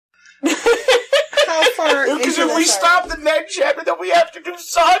far into Because if we this stop the Ned chapter, then we have to do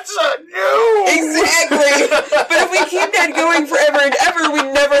Sansa. No! Exactly. But if we keep Ned going forever and ever, we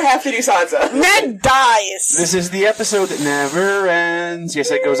never have to do Sansa. Ned dies. This is the episode that never ends.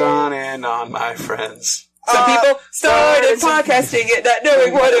 Yes, it goes on and on, my friends. Some people started podcasting it, not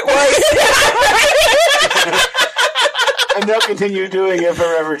knowing what it was. And they'll continue doing it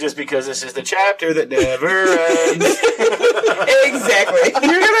forever just because this is the chapter that never ends. Exactly.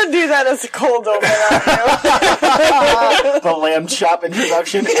 You're gonna do that as a cold open, aren't you? The Lambchop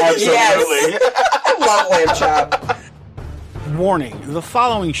introduction? Absolutely. Yes. I love Lambchop. Warning, the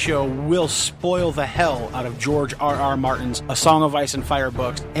following show will spoil the hell out of George R.R. Martin's A Song of Ice and Fire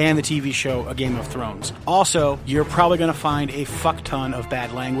books and the TV show A Game of Thrones. Also, you're probably going to find a fuck ton of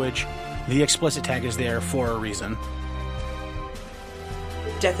bad language. The explicit tag is there for a reason.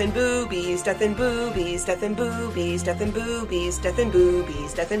 Death and boobies, death and boobies, death and boobies, death and boobies, death and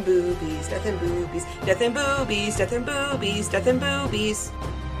boobies, death and boobies, death and boobies, death and boobies, death and boobies, death and boobies.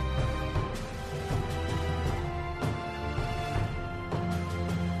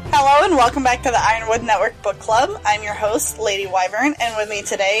 Hello and welcome back to the Ironwood Network Book Club. I'm your host, Lady Wyvern, and with me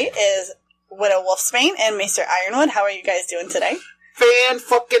today is Widow Wolfsbane and Maester Ironwood. How are you guys doing today?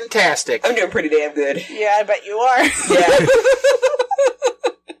 Fan-fucking-tastic. I'm doing pretty damn good. Yeah, I bet you are. Yeah.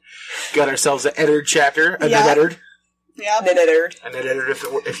 Got ourselves an Eddard chapter. A Yeah. Nededdard. Yeah. Nededdard. A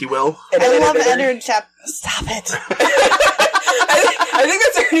Nededdard, if you will. I love Eddard Stop it. I think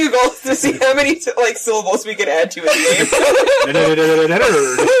that's our new goal, is to see how many syllables we can add to his name. Nededdard.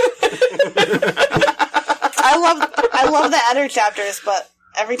 I love the Eddard chapters, but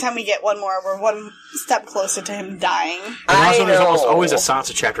every time we get one more, we're one step closer to him dying. And also, there's almost always a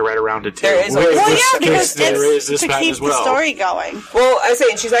Sansa chapter right around it, too. There is always. Well, yeah, because there is this it's to time keep as well. the story going. Well, I was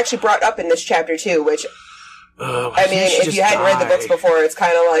saying, she's actually brought up in this chapter, too, which, I mean, if you hadn't read the books before, it's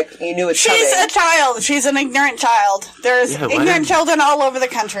kind of like, you knew it's coming. She's a child. She's an ignorant child. There's ignorant children all over the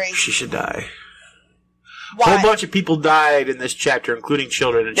country. She should die. Why? A whole bunch of people died in this chapter, including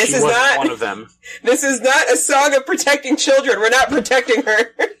children, and she wasn't one of them. This is not a song of protecting children. We're not protecting her.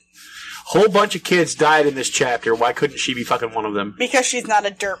 Whole bunch of kids died in this chapter. Why couldn't she be fucking one of them? Because she's not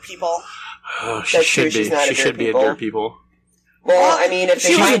a dirt people. Oh, she That's should true, be. she's not She a should dirt be a people. dirt people. Well, I mean, if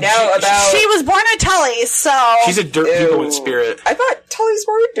they find out about... She was born a Tully, so... She's a dirt people in spirit. I thought Tullys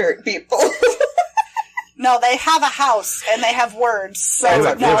were dirt people. No, they have a house, and they have words, so They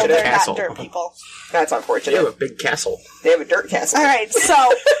have a no, they're castle. not dirt people. That's They unfortunate. have a big castle. They have a dirt castle. Alright, so...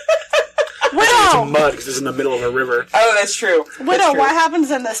 It's Widow! mud because it's in the middle of a river. Oh, that's true. Widow, what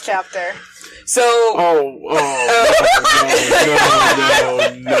happens in this chapter? So... Oh,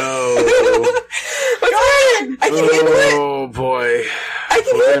 no. What's wrong? I can handle it. Oh, boy. I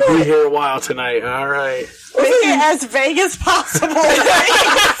can We're handle going to be it. here a while tonight. All right. Make it as vague as possible.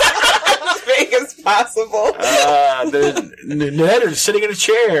 As big as possible. Ned is sitting in a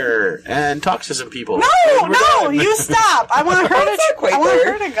chair and talks to some people. No, done. you stop. I want her It's not quite I want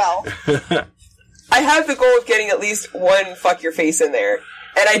there. her to go. I have the goal of getting at least one fuck your face in there.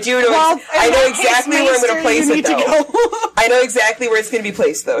 And I do know, Well, I in know that exactly case, where I'm going to Maester, place you it, need to though. go. I know exactly where it's going to be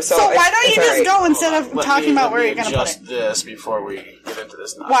placed, though. So why don't you it's just all right. go instead of talking about where you're Let going me to put adjust it? this before we get into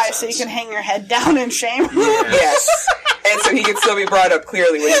this nonsense. Why? So you can hang your head down in shame? Yes. And so he can still be brought up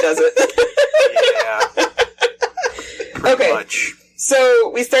clearly when he does it. Yeah. Okay. Much.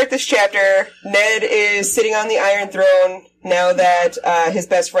 So we start this chapter. Ned is sitting on the Iron Throne now that his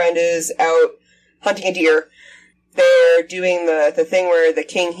best friend is out hunting a deer. They're doing the thing where the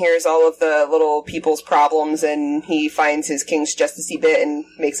king hears all of the little people's problems and he finds his king's justicey bit and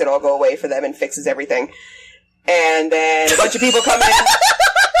makes it all go away for them and fixes everything. And then a bunch of people come in.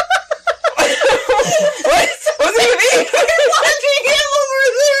 What? What's it me? I'm watching him over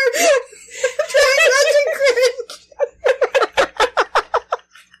there trying not to cringe.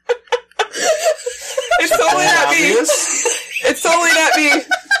 It's totally not me. It's totally not me.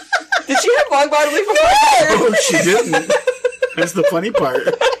 Did she have long bottom leaf before? Oh, she didn't. That's the funny part.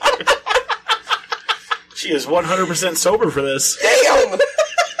 She is 100% sober for this. Damn!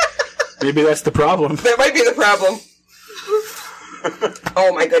 Maybe that's the problem. That might be the problem.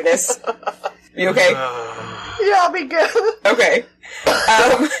 Oh my goodness. You okay? Yeah, I'll be good. Okay.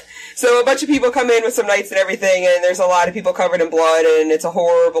 So a bunch of people come in with some knights and everything, and there's a lot of people covered in blood, and it's a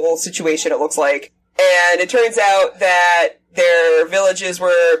horrible situation, it looks like. And it turns out that their villages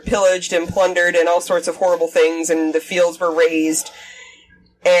were pillaged and plundered and all sorts of horrible things, and the fields were razed,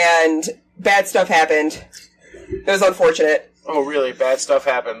 and bad stuff happened. It was unfortunate. Oh, really? Bad stuff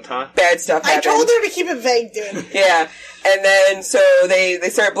happened, huh? Bad stuff I happened. told her to keep it vague, dude. Yeah. And then, so they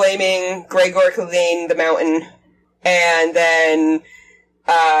start blaming Gregor Clegane, the mountain, and then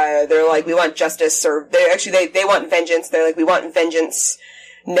They're like, we want justice, or they want vengeance. They're like, we want vengeance.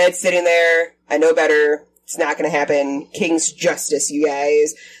 Ned's sitting there. I know better. It's not going to happen. King's justice, you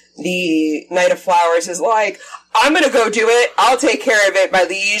guys. The Knight of Flowers is like, I'm going to go do it. I'll take care of it, my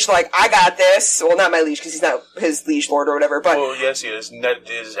liege. Like, I got this. Well, not my liege, because he's not his liege lord or whatever, but... Oh, yes, he is. Ned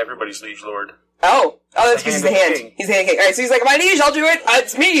is everybody's liege lord. Oh, that's because he's the hand. King. He's the hand king. Alright, so he's like, my liege, I'll do it.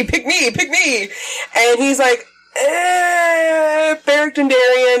 It's me. Pick me. And he's like, Beric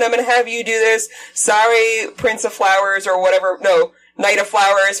Dondarrion, I'm gonna have you do this. Sorry, Prince of Flowers, or whatever. No, Knight of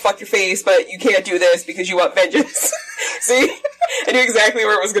Flowers, fuck your face, but you can't do this because you want vengeance. See? I knew exactly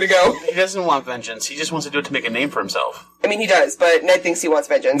where it was gonna go. He doesn't want vengeance. He just wants to do it to make a name for himself. I mean, he does, but Ned thinks he wants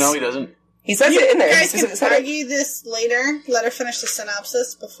vengeance. No, he doesn't. He says it in there. You guys can argue this later. Let her finish the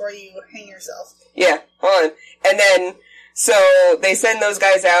synopsis before you hang yourself. Yeah, hold on. And then, so they send those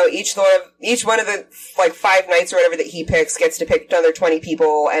guys out. Each one of the, like, 5 knights or whatever that he picks gets to pick another 20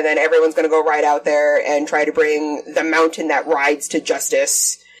 people, and then everyone's gonna go ride out there and try to bring the mountain that rides to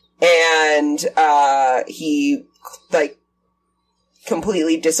justice. And, he, like,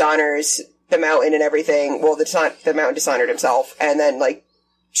 completely dishonors the mountain and everything. Well, the mountain dishonored himself, and then, like,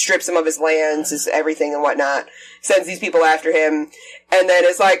 strips him of his lands, his everything and whatnot, sends these people after him, and then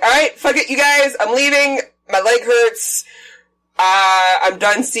is like, alright, fuck it, you guys, I'm leaving, my leg hurts, I'm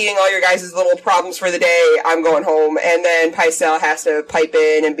done seeing all your guys' little problems for the day, I'm going home. And then Pycelle has to pipe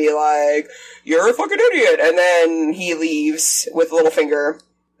in and be like, you're a fucking idiot, and then he leaves with Littlefinger.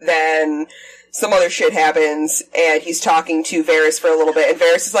 Then some other shit happens, and he's talking to Varys for a little bit, and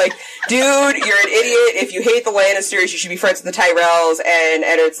Varys is like, dude, you're an idiot. If you hate the Lannisters, you should be friends with the Tyrells. And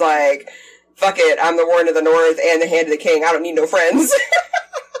Eddard's like, fuck it, I'm the Warden of the North and the Hand of the King. I don't need no friends.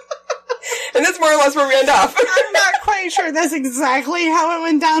 And that's more or less where we end up. I'm not quite sure that's exactly how it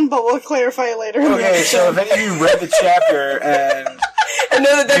went down, but we'll clarify later. Okay, so if any of you read the chapter and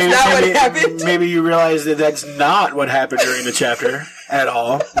know that that's not what happened. Maybe you realize that that's not what happened during the chapter at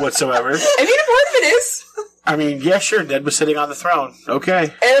all, whatsoever. I mean, a part of it is. I mean, yeah, sure, Ned was sitting on the throne. Okay.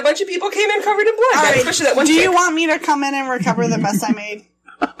 And a bunch of people came in covered in blood. All right. Especially that one Do chick. you want me to come in and recover the mess I made?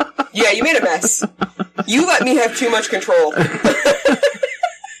 Yeah, you made a mess. You let me have too much control.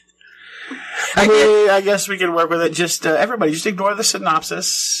 I mean, I guess we can work with it. Just, everybody, just ignore the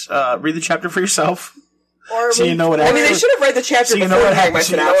synopsis. Read the chapter for yourself. Or So you know what I happens. mean, they should have read the chapter So you before know what hearing my happens.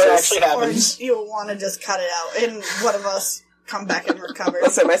 So you know what synopsis. actually Or happens. you want to just cut it out and one of us come back and recover.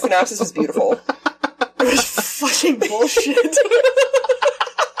 Listen, my synopsis is beautiful. It was fucking bullshit. That's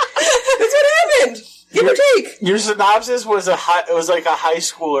what happened. Give or take. Your synopsis was it was like a high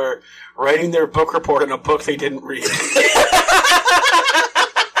schooler writing their book report on a book they didn't read.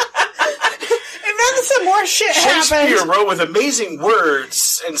 And then some more shit Shakespeare happened. wrote with amazing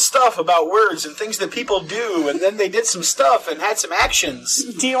words and stuff about words and things that people do, and then they did some stuff and had some actions.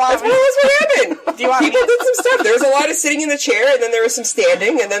 Do you want That's me? what happened. Do you want me People to- did some stuff. There was a lot of sitting in the chair, and then there was some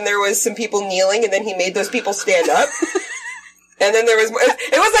standing, and then there was some people kneeling, and then he made those people stand up. And then there was...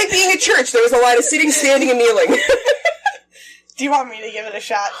 It was like being at church. There was a lot of sitting, standing, and kneeling. Do you want me to give it a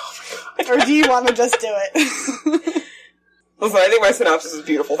shot? Or do you want to just do it? Listen, I think my synopsis is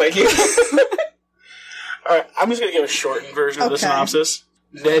beautiful. Thank you. Alright, I'm just going to give a shortened version of the Okay. synopsis.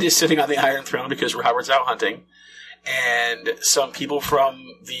 Ned is sitting on the Iron Throne because Robert's out hunting, and some people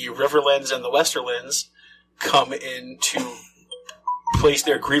from the Riverlands and the Westerlands come in to place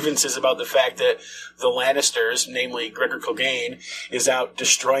their grievances about the fact that the Lannisters, namely Gregor Clegane, is out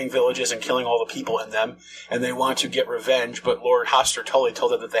destroying villages and killing all the people in them, and they want to get revenge, but Lord Hoster Tully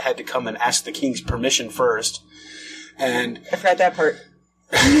told them that they had to come and ask the king's permission first. And I forgot that part.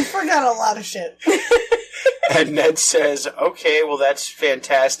 You forgot a lot of shit. And Ned says, okay, well, that's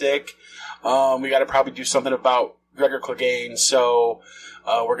fantastic. We got to probably do something about Gregor Clegane, so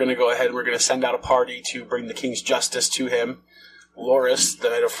we're going to go ahead and we're going to send out a party to bring the king's justice to him. Loras, the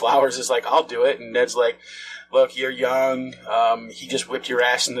Knight of Flowers, is like, I'll do it. And Ned's like, look, you're young. He just whipped your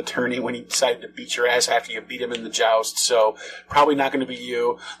ass in the tourney when he decided to beat your ass after you beat him in the joust, so probably not going to be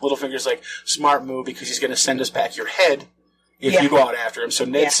you. Littlefinger's like, smart move, because he's going to send us back your head if you go out after him. So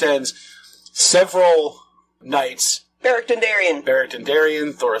Ned sends several knights, Beric Dondarrion.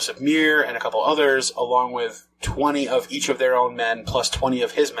 Thoros of Myr, and a couple others, along with 20 of each of their own men, plus 20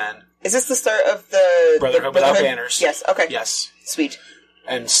 of his men. Is this the start of the Brotherhood Without Banners. Yes, okay. Yes. Sweet.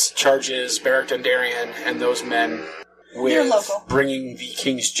 And charges Beric Dondarrion and those men You're with local. bringing the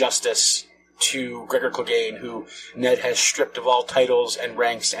king's justice to Gregor Clegane, who Ned has stripped of all titles and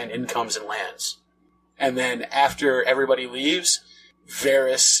ranks and incomes and lands. And then after everybody leaves,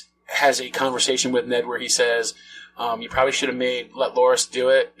 Varys has a conversation with Ned where he says, you probably should have let Loras do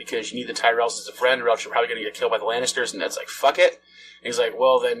it because you need the Tyrells as a friend, or else you're probably going to get killed by the Lannisters. And Ned's like, fuck it. he's like,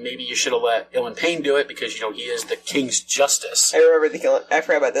 well, then maybe you should have let Ilan Payne do it because, he is the king's justice. I remember I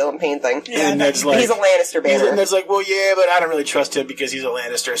forgot about the Ilan Payne thing. And Ned's like... He's a Lannister banner. And Ned's like, well, yeah, but I don't really trust him because he's a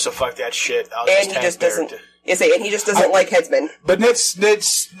Lannister, so fuck that shit. And he just doesn't like headsmen. But Ned's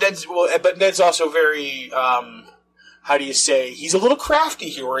also very, how do you say, he's a little crafty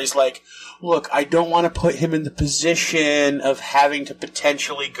here, where he's like, look, I don't want to put him in the position of having to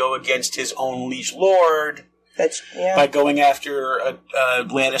potentially go against his own liege lord by going after a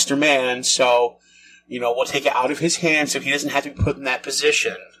Lannister man, so, we'll take it out of his hands so he doesn't have to be put in that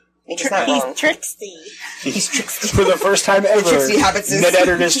position. He's tricksy. He's tricksy. For the first time ever,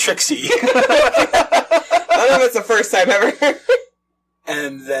 Nededdard is tricksy. I don't know if it's the first time ever.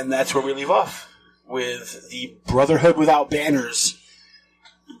 And then that's where we leave off, with the Brotherhood without banners.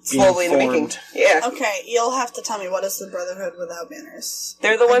 Slowly in the making. Yeah. Okay, you'll have to tell me, what is the Brotherhood without banners?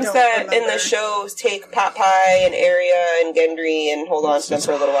 They're the ones that in the shows take Pot Pie and Arya and Gendry and hold on to them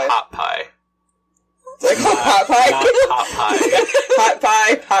for a little while. Hot Pie. Like Pot Pie? Not Hot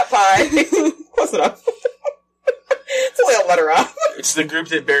Pie. Pot Pie. Close enough. It's only a letter off. It's the group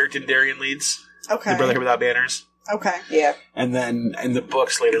that Barrington Darien leads. Okay. The Brotherhood without banners. Okay. Yeah. And then in the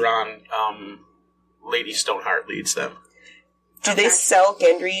books later on, Lady Stoneheart leads them. Do they sell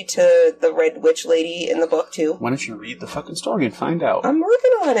Gendry to the Red Witch lady in the book, too? Why don't you read the fucking story and find out? I'm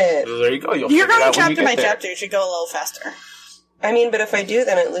working on it. Well, there you go. You're going chapter by chapter. You should go a little faster. I mean, but if I do,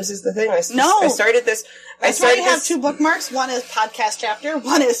 then it loses the thing. I started this... That's why you have 2 bookmarks. One is podcast chapter.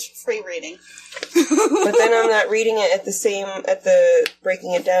 One is free reading. But then I'm not reading it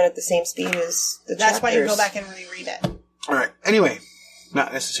breaking it down at the same speed as the chapters. That's why you go back and reread it. Alright. Anyway,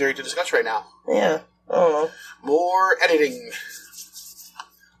 not necessary to discuss right now. Yeah. I don't know. More editing.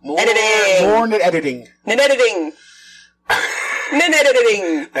 More Ned editing. Ned editing. Ned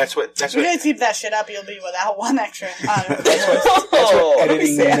editing. That's what. If you guys keep that shit up, you'll be without one extra. That's what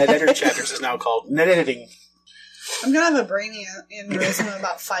editing Nededdard chapters is now called. Ned editing. I'm gonna have a brain aneurysm in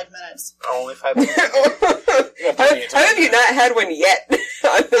about 5 minutes. Only 5 minutes. How have you not had one yet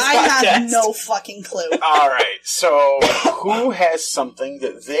on this podcast? Have no fucking clue. Alright, so who has something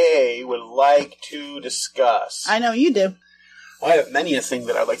that they would like to discuss? I know you do. Well, I have many a thing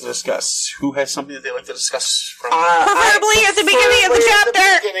that I'd like to discuss. Who has something that they'd like to discuss from... Preferably at the beginning of the chapter!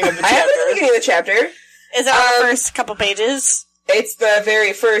 I have it at the beginning of the chapter. Is it on the first couple pages? It's the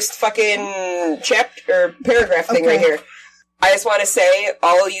very first fucking chapter, paragraph thing right here. I just want to say,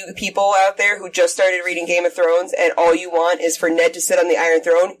 all you people out there who just started reading Game of Thrones and all you want is for Ned to sit on the Iron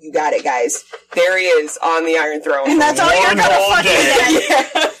Throne, you got it, guys. There he is on the Iron Throne. And that's all you're gonna fucking day.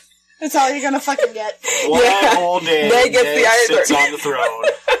 get. Yeah. That's all you're gonna fucking get. One whole day, Ned gets the Iron sits on the throne.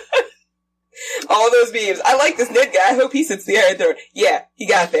 All those memes. I like this Ned guy. I hope he sits the Iron Throne. Yeah, he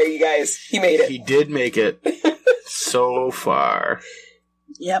got there, you guys. He made it. He did make it. So far.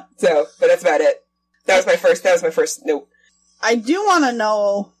 Yep. So, but that's about it. That was my first note. I do want to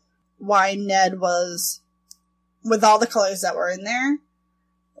know why Ned was, with all the colors that were in there,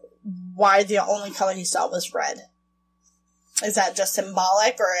 why the only color he saw was red. Is that just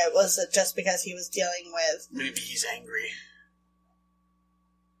symbolic, or was it just because he was dealing with... Maybe he's angry.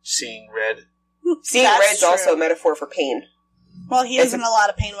 Seeing red. Seeing red's also a metaphor for pain. Well, he is in a lot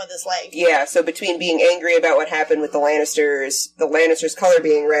of pain with his leg. Yeah, so between being angry about what happened with the Lannisters' color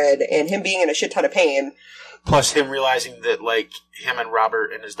being red, and him being in a shit ton of pain... Plus him realizing that, like, him and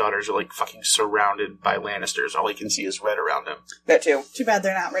Robert and his daughters are, like, fucking surrounded by Lannisters. All he can see is red around him. That too. Too bad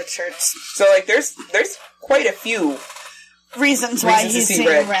they're not red shirts. So, like, there's quite a few... reasons why he's seeing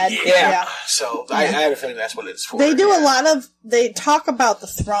red. Yeah. So, I have a feeling that's what it's for. They do a lot of... They talk about the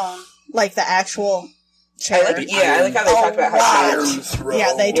throne, like the actual... chair. I like how they talk about how throne.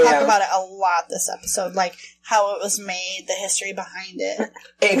 Yeah, they talk about it a lot this episode, like how it was made, the history behind it.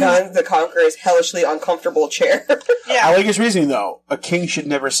 Aegon the Conqueror's hellishly uncomfortable chair. Yeah, I like his reasoning though. A king should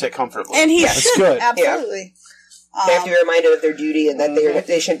never sit comfortably, and he should. Good. Absolutely. Yeah. They have to be reminded of their duty and that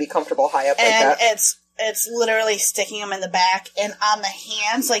they shouldn't be comfortable high up like that. And it's literally sticking them in the back and on the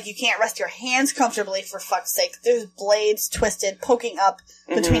hands. Like, you can't rest your hands comfortably, for fuck's sake. There's blades twisted, poking up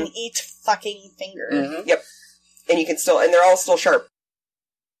between each fucking finger. Mm-hmm. Yep. And they're all still sharp.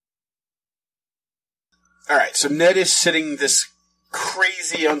 Alright, so Ned is sitting this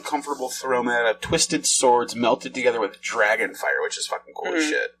crazy, uncomfortable throne out of twisted swords melted together with dragon fire, which is fucking cool as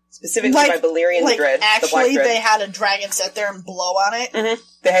shit. Specifically by Balerion the Dread. Actually, the Black Dread. they had a dragon sit there and blow on it. Mm-hmm.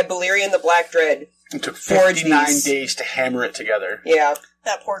 They had Balerion the Black Dread. It took 59 days to hammer it together. Yeah.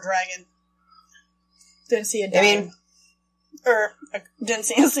 That poor dragon. Didn't see a dime. I mean, Or didn't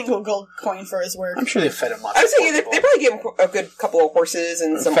see a single gold coin for his work. I'm sure they fed him lots. I was thinking they probably gave him a good couple of horses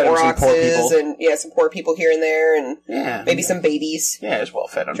and some aurochses and some poor people here and there and maybe some babies. Yeah, it's well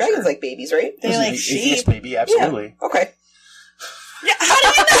fed. Dragons like babies, right? They like sheep. Baby, absolutely. Yeah. Okay. Yeah, how do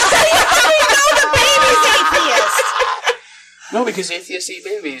you know the baby's atheist? No, because atheists eat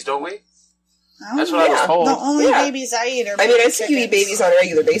babies, don't we? Oh, That's what I was told. The only babies I eat are I baby mean, I see you eat babies on a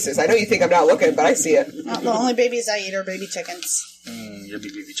regular basis. I know you think I'm not looking, but I see it. No, the only babies I eat are baby chickens. Yummy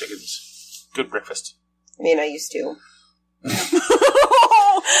baby chickens. Good breakfast. I mean, I used to.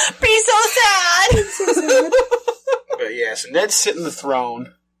 Be so sad! But yeah, so Ned's sitting the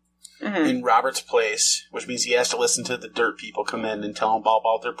throne in Robert's place, which means he has to listen to the dirt people come in and tell him all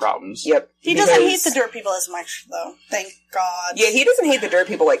about their problems. Yep. He doesn't hate the dirt people as much, though. Thank God. Yeah, he doesn't hate the dirt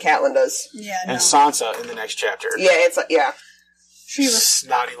people like Catelyn does. Yeah, no. And Sansa in the next chapter. Yeah, She was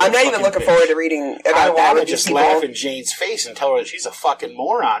snotty. I'm not even looking forward to reading about I that want with to just these people. laugh in Jane's face and tell her that she's a fucking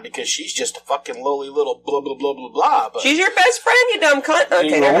moron because she's just a fucking lowly little blah blah blah blah blah. But She's your best friend, you dumb cunt. Okay,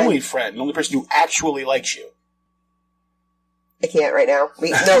 your never mind. only friend, the only person who actually likes you. I can't right now.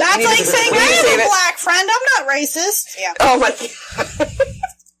 That's like saying I have a black friend. I'm not racist. Yeah. Oh my god.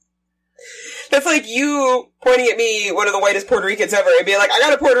 That's like you pointing at me, one of the whitest Puerto Ricans ever, and being like, I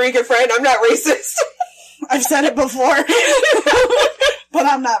got a Puerto Rican friend, I'm not racist. I've said it before. But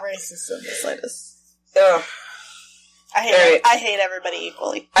I'm not racist in the slightest. Ugh. I hate everybody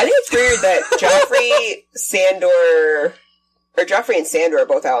equally. I think it's weird that Joffrey and Sandor are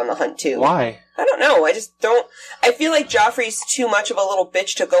both out on the hunt too. Why? I don't know. I just don't. I feel like Joffrey's too much of a little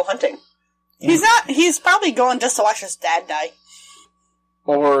bitch to go hunting. He's not. He's probably going just to watch his dad die.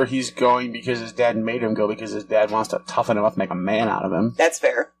 Or he's going because his dad made him go because his dad wants to toughen him up and make a man out of him. That's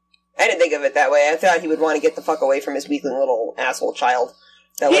fair. I didn't think of it that way. I thought he would want to get the fuck away from his weakling little asshole child.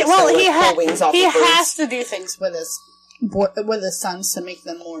 That He he has to do things with his sons to make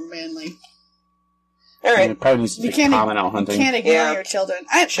them more manly. All right. He probably needs to take Common out hunting. You can't ignore your children.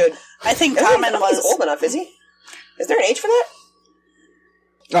 I think Common Common was old enough, is he? Is there an age for that?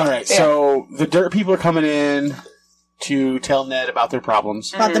 Alright, so the dirt people are coming in to tell Ned about their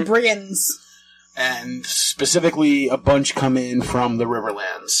problems. About the brigands. And specifically, a bunch come in from the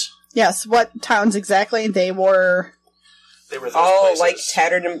Riverlands. Yes, what towns exactly? They were those all places. like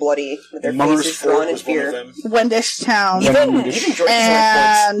tattered and bloody, with their Mummer's faces Fort drawn in was one of fear. them. Wendish Town. Even George's like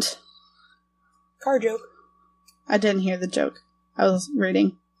And car joke. I didn't hear the joke. I was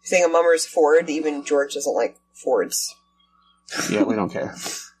reading. Saying a Mummer's Ford, even George doesn't like Fords. Yeah, we don't care.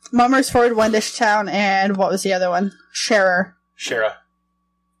 Mummer's Ford, Wendish Town, and what was the other one? Sharer. Shara.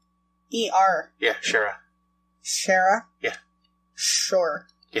 E-R. Yeah, Shara. Shara? Yeah. Sure.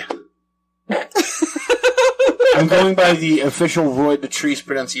 Yeah. I'm going by the official Roy Patrice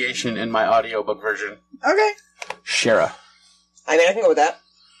pronunciation in my audiobook version. Okay. Shara. I mean, I can go with that.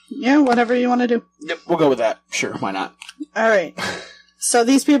 Yeah, whatever you want to do. Yep, we'll go with that. Sure, why not? Alright. So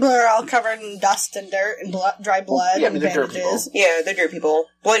these people are all covered in dust and dirt and dry blood Yeah, and they're dirt bandages. Yeah, they're dirt people.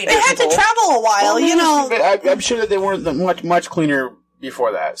 Bloody They dirt had people. to travel a while, you know. But I'm sure that they weren't much cleaner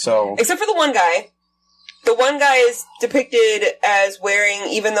before that, so... Except for the one guy. The one guy is depicted as wearing,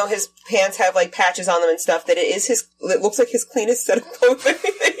 even though his pants have like patches on them and stuff, that it looks like his cleanest set of clothing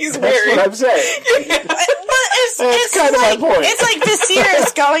that he's wearing. That's what I'm saying. It's kind of my point. It's like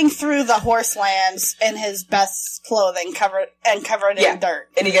Viserys going through the horselands in his best clothing, covered in dirt.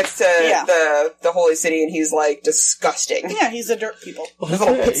 And he gets to the holy city and he's like disgusting. Yeah, he's a dirt people. His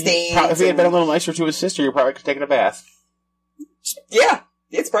little pit stains. If he had been a little nicer to his sister, he probably could have taken a bath. Yeah,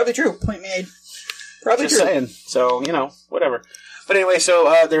 it's probably true. Point made. Probably Just true. saying. So, whatever. But anyway,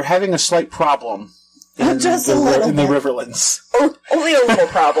 so they're having a slight problem in Just a little in the bit. Riverlands. Only a little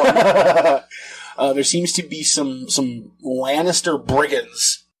problem. There seems to be some Lannister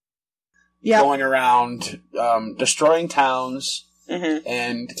brigands Yep. going around, destroying towns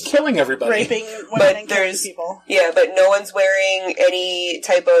and killing everybody. Raping women But and killing there's- people. Yeah, but no one's wearing any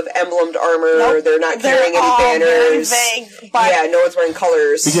type of emblemed armor. Nope. They're not They're carrying all any banners. very vague, but Yeah, no one's wearing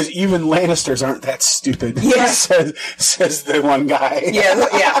colors. Because even Lannisters aren't that stupid. Yeah. says the one guy.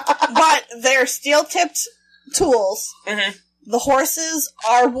 yeah. but they're steel-tipped tools. Mhm. The horses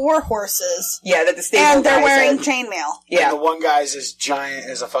are war horses. Yeah, that the stable And they're guys wearing are- chainmail. Yeah. And the one guy's as giant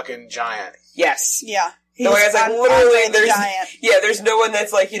as a fucking giant. Yes. Yeah. The one guy's like, Andre literally, the there's, giant. there's no one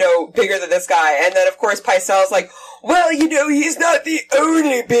that's like, bigger than this guy. And then, of course, Pycelle's like, well, he's not the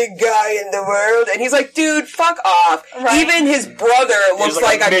only big guy in the world. And he's like, dude, fuck off. Right. Even his brother looks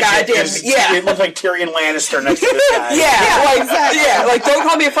like a midget. goddamn, It looks like Tyrion Lannister next to this guy. like, don't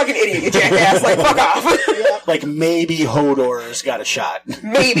call me a fucking idiot, you jackass. Like, fuck off. Like, maybe Hodor's got a shot.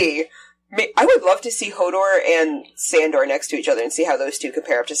 Maybe. I would love to see Hodor and Sandor next to each other and see how those two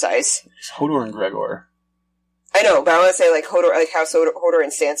compare up to size. It's Hodor and Gregor. I know, but I want to say, like, Hodor, like how Hodor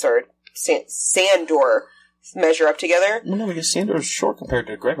and Sandor measure up together. Well, no, because Sandor's short compared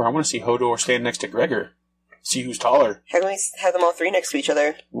to Gregor. I want to see Hodor stand next to Gregor. See who's taller. How can we have them all three next to each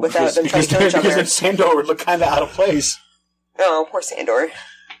other without them trying to kill each other? Because then Sandor would look kind of out of place. Oh, poor Sandor.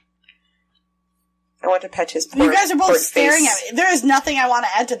 I want to pet his poor You guys are both staring face. at me. There is nothing I want to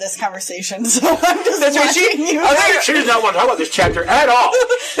add to this conversation, so I'm just That's right, watching you. She does not want to talk about this chapter at all.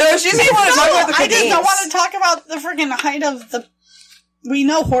 No, she doesn't want to talk about the I just don't Clegane. want to talk about the freaking height of the... We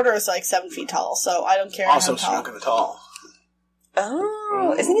know Hodor is like 7 feet tall, so I don't care Also how tall. smoking the tall.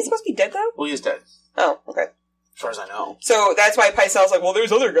 Oh, isn't he supposed to be dead, though? Well, he is dead, Oh, okay. as far as I know. So that's why Pycelle's like, well,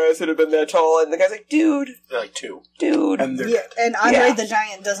 there's other guys that have been that tall, and the guy's like, dude. They're like 2. And they're Yeah, and Andre Yeah. the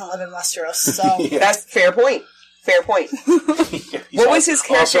Giant doesn't live in Westeros, so... Yeah. that's fair point. Fair point. He's What was his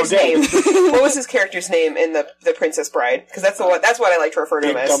also character's dead. name? What was his character's name in the Princess Bride? Because that's that's what I like to refer to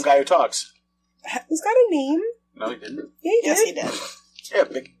Big him as. dumb guy who talks. He's got a name. No, he didn't. Yeah, he Yes, did. he did. Yeah,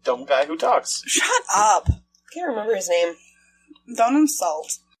 big dumb guy who talks. Shut up. Can't remember his name. Don't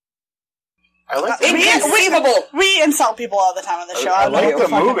insult. I like the Inconceivable. We insult people all the time on the show. I don't know like what the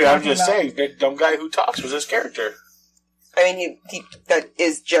fuck I'm movie. I'm talking just about. saying, big dumb guy who talks was his character. I mean, he that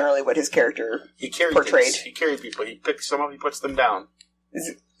is generally what his character He carried Portrayed. things. He carried people. He picks them up. He puts them down.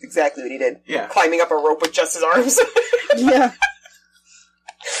 is exactly what he did. Yeah. Climbing up a rope with just his arms. Yeah.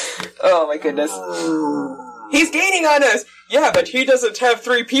 Oh my goodness. He's gaining on us. Yeah, but he doesn't have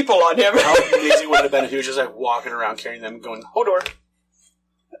 3 people on him. How amazing would it have been if he was just like walking around carrying them, going Hodor.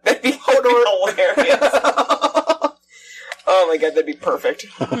 That'd be hilarious. Oh my god, that'd be perfect.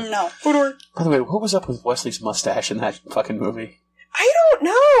 No. Hodor. By the way, what was up with Wesley's mustache in that fucking movie? I don't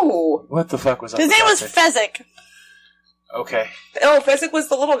know. What the fuck was up? His with name was that thing? Fezzik. Okay. Oh, Fezzik was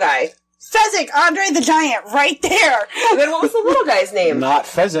the little guy. Fezzik, Andre the Giant, right there. And then what was the little guy's name? Not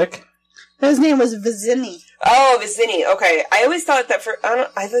Fezzik. His name was Vizini. Oh, Vicini. Okay, I always thought that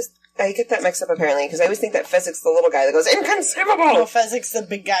I get that mixed up apparently because I always think that Fezzik's the little guy that goes No, inconceivable. Fezzik's the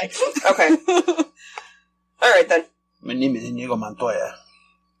big guy. Okay. All right then. My name is Inigo Montoya.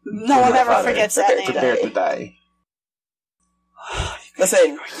 No one ever Father, forgets that name. Prepare to die.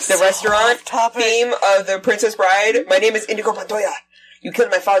 Listen, the restaurant off topic. theme of the Princess Bride. My name is Indigo Montoya. You killed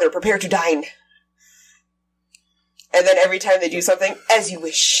my father. Prepare to dine. And then every time they do something, as you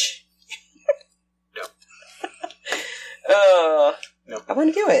wish. No. No. I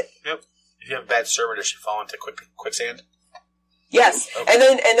want to do it. Yep. If you have bad server, does she fall into quicksand? Yes, Okay. and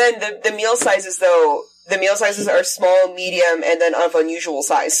then the meal sizes though. The meal sizes are small, medium, and then of unusual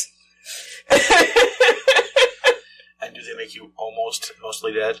size. And do they make you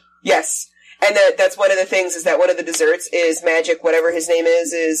mostly dead? Yes. And that's one of the things is that one of the desserts is magic, whatever his name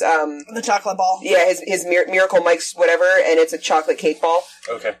is The chocolate ball. yeah, his Miracle Mike's whatever, and it's a chocolate cake ball.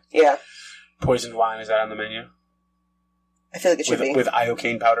 Okay. Yeah. Poisoned wine, is that on the menu? I feel like it should be. With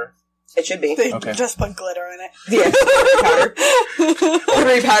iocane powder? It should be. They Okay. just put glitter in it. Yeah. Powder.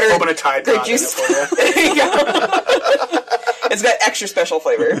 Glittery powder. Open a Tide Grape Pod in it juice. for you. There you go. It's got extra special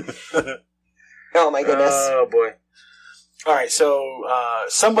flavor. Oh my goodness. Oh, boy. All right, so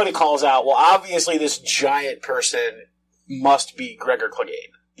somebody calls out, well, obviously this giant person must be Gregor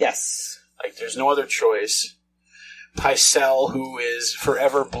Clegane. Yes. Like, there's no other choice. Pycelle, who is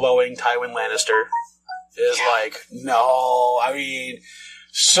forever blowing Tywin Lannister, is like, no, I mean,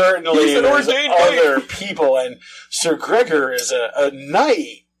 certainly He's an there's ordained other people, and Sir Gregor is a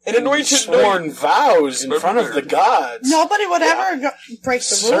knight. An anointed sworn vows in front of the gods. Nobody would ever break the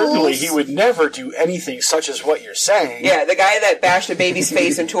Certainly rules. he would never do anything such as what you're saying. Yeah, the guy that bashed a baby's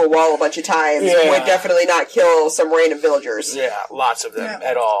face into a wall a bunch of times Yeah. would definitely not kill some random villagers. Yeah, lots of them Yeah.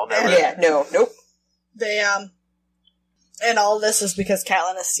 at all. Never. Yeah, no, nope. They, and all this is because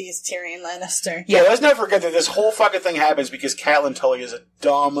Catelyn sees Tyrion Lannister. Yeah, let's not forget that this whole fucking thing happens because Catelyn Tully is a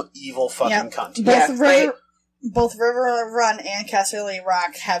dumb, evil fucking Yeah. cunt. Both both River Run and Casterly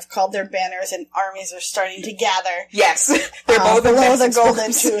Rock have called their banners and armies are starting to gather. Yes. They're both below the massive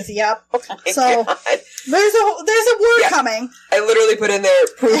Golden swords. Tooth, yep. Oh my So, God. there's a war Yeah. coming. I literally put in there,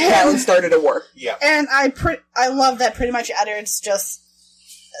 proof Catelyn started a war. Yeah. And I love that pretty much Eddard's just...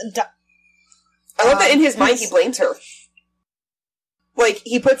 I love that in his mind he blames her. Like,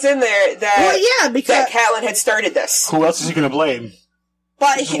 he puts in there that, well, yeah, because... that Catelyn had started this. Who else is he going to blame?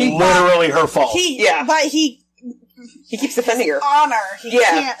 But he... Literally her fault. But he... He keeps defending her. Honor. He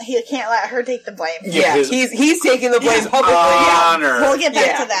Yeah. can't let her take the blame. Yeah, his- he's taking the blame His publicly. honor. We'll get back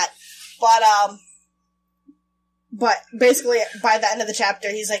Yeah. to that. But basically, by the end of the chapter,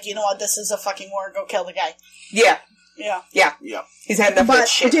 he's like, you know what, this is a fucking war, go kill the guy. Yeah. Yeah. Yeah. He's had enough of that But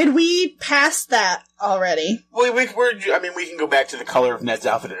shit. did we pass that already? Well, we can go back to the color of Ned's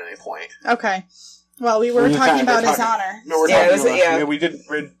outfit at any point. Okay. Well, we were talking about his honor. No, we didn't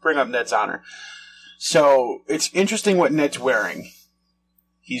bring up Ned's honor. So, it's interesting what Ned's wearing.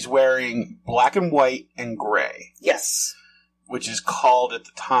 He's wearing black and white and gray. Yes. Which is called, at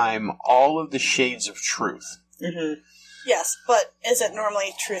the time, all of the shades of truth. Mm-hmm. Yes, but is it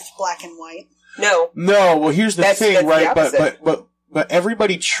normally truth black and white? No. No, well, here's the thing, that's right? the But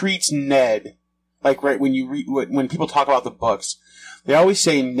everybody treats Ned, like, right, when people talk about the books, they always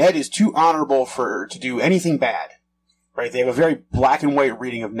say Ned is too honorable to do anything bad. Right? They have a very black and white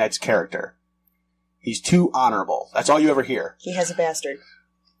reading of Ned's character. He's too honorable. That's all you ever hear. He has a bastard.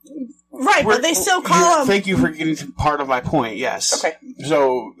 Right, but they still call him... Thank you for getting to part of my point, yes. Okay.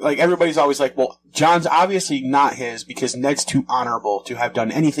 So, like, everybody's always like, well, Jon's obviously not his because Ned's too honorable to have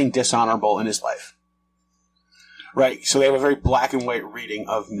done anything dishonorable in his life. Right, so they have a very black and white reading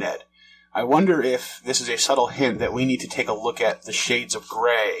of Ned. I wonder if this is a subtle hint that we need to take a look at the shades of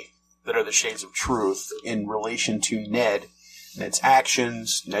gray that are the shades of truth in relation to Ned, Ned's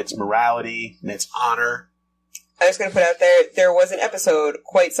actions, Ned's morality, Ned's honor. I was going to put out there was an episode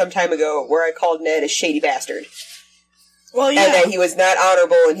quite some time ago where I called Ned a shady bastard. Well, yeah. And that he was not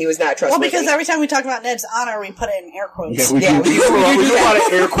honorable and he was not trustworthy. Well, because every time we talk about Ned's honor, we put it in air quotes. Yeah, we do a lot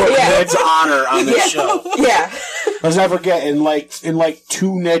of air quote Ned's honor on this show. Yeah. Let's not forget, in like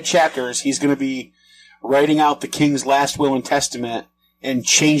 2 Ned chapters, he's going to be writing out the king's last will and testament and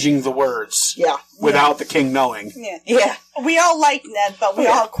changing the words. Yeah. Without the king knowing. Yeah. Yeah. We all like Ned, but we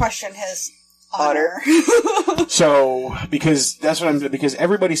all question his honor. So, because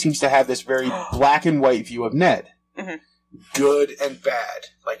everybody seems to have this very black and white view of Ned. Mm-hmm. Good and bad.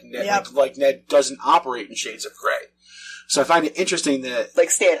 Like Ned, like Ned doesn't operate in shades of gray. So I find it interesting that... Like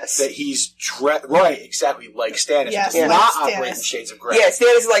Stannis. That he's... right, exactly, like Stannis. Yes, he does like not Stannis. operate in shades of gray. Yeah,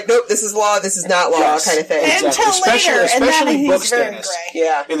 Stannis is like, nope, this is law, this is not law, kind of thing. Until Especially- later, and then especially book he's very Stannis. gray.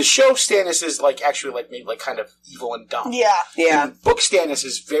 Yeah. In the show, Stannis is like actually like maybe like kind of evil and dumb. Yeah. Yeah. In book Stannis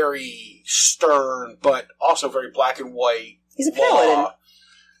is very stern, but also very black and white. He's a paladin.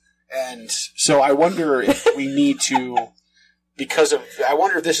 And so I wonder if we need to, I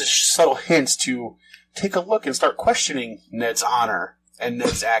wonder if this is subtle hints to take a look and start questioning Ned's honor and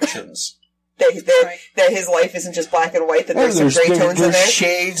Ned's actions. That his life isn't just black and white, that there's some gray tones in There's there.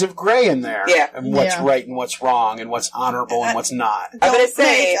 shades of gray in there. Yeah. And what's right and what's wrong and what's honorable and what's not. I'm going to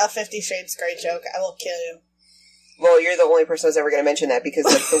say... make a 50 Shades Grey joke. I will kill you. Well, you're the only person who's ever going to mention that because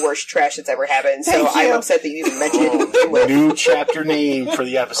that's the worst trash that's ever happened. So Thank you. I'm upset that you even mentioned it to begin with. New chapter name for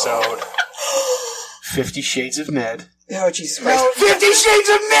the episode. 50 Shades of Ned. Oh, Jesus Christ. No. 50 Shades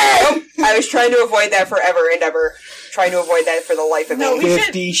of Ned! Nope. I was trying to avoid that forever and ever. Trying to avoid that for the life of No, me. we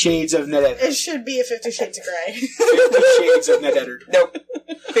 50 Shades of Nededdard. It should be a 50 Shades of Grey. 50 Shades of Nededdard. Nope.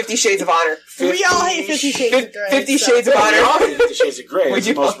 50 Shades of Honor. We all hate 50 Shades of Grey. 50 so. Shades of We all Honor. hate 50 Shades of Grey. We It's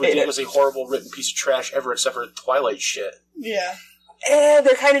the do most all hate it. ridiculously horrible written piece of trash ever except for Twilight shit. Yeah.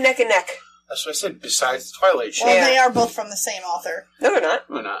 They're kind of neck and neck. That's what I said, besides the Twilight shit. Well, Yeah. they are both from the same author. No, they're not.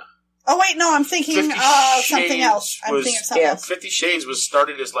 Why not? Oh, wait, no, I'm thinking 50 of something Shades else. I'm was- thinking of something yeah. else. 50 Shades was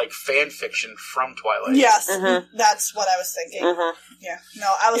started as like fan fiction from Twilight. Yes, Mhm. that's what I was thinking. Mm-hmm. Yeah. No,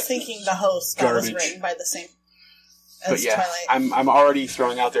 I was thinking the host that was Garbage. written by the same But as yeah, Twilight. I'm already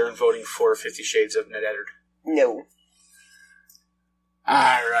throwing out there and voting for 50 Shades of Nededdard. No.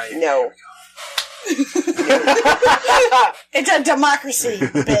 Alright. No. It's a democracy,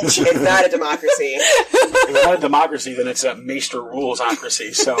 bitch. It's not a democracy. If it's not a democracy, then it's a Maester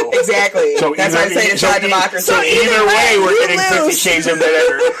rulesocracy, so... Exactly. So That's why I'm saying it's not a democracy. So either way, we're you getting 50 lose. Shades of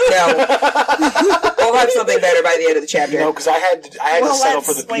Nededdard. No. We'll have something better by the end of the chapter. No, because I had to Well, settle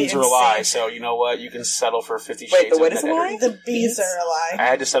for let's the wait beans and are a lie, see. so you know what? You can settle for 50 Wait, Shades the what of is a Nededdard. lie? The bees are a lie. I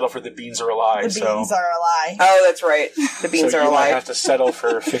had to settle for the beans are a lie, The so... beans are a lie. Oh, that's right. The beans so are you might alive. have to settle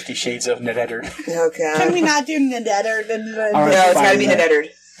for 50 Shades of Nededdard. Oh, God. Can we not do Nededdard and the... All right, No, it's fine got to be then. Nededdard.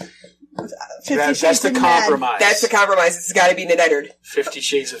 50 That's Shades the of Ned. compromise. That's the compromise. It's got to be Nededdard. 50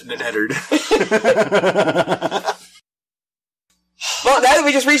 Shades of Nededdard. Well, now that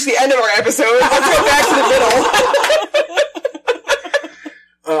we just reached the end of our episode, let's go back to the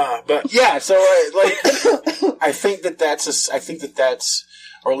middle. But yeah, so I think that's,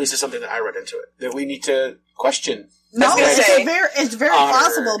 or at least it's something that I read into it, that we need to question. No, I was gonna it's say, very honor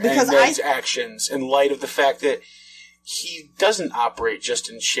possible because and Ned's actions in light of the fact that he doesn't operate just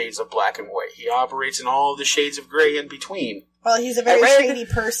in shades of black and white. He operates in all the shades of gray in between. Well, he's a very shady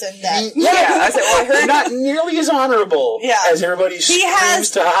person that... I heard not nearly as honorable as everybody screams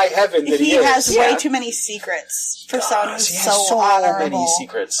to high heaven that he is. He has way too many secrets for someone who's so honorable. Many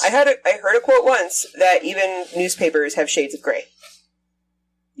secrets. I heard a quote once that even newspapers have shades of gray.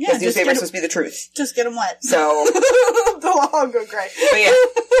 Yeah, because newspapers are supposed to be the truth. Just get them wet. So... They'll all go gray. But yeah.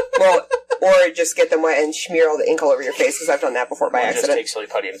 Well, or just get them wet and smear all the ink all over your face, because I've done that before by accident. Just take silly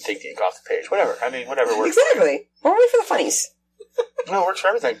putty and take the ink off the page. Whatever. I mean, whatever works. Exactly. Or wait for the funnies. No, it works for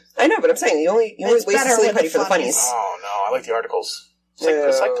everything. I know, but I'm saying you only waste the silly putty for the funnies. Oh, no. I like the articles.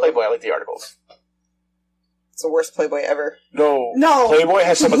 It's like Playboy. I like the articles. It's the worst Playboy ever. No. Playboy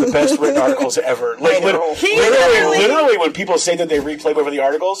has some of the best written articles ever. Like, literally, when people say that they read Playboy for the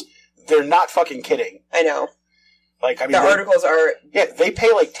articles, they're not fucking kidding. I know. Like, I mean, the articles are... Yeah, they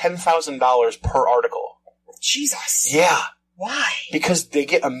pay like $10,000 per article. Jesus. Yeah. Why? Because they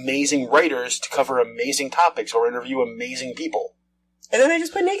get amazing writers to cover amazing topics or interview amazing people. And then they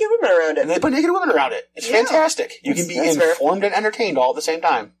just put naked women around it. And they put naked women around it. It's fantastic. You can be informed and entertained all at the same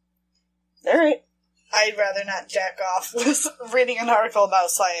time. All right. I'd rather not jack off with reading an article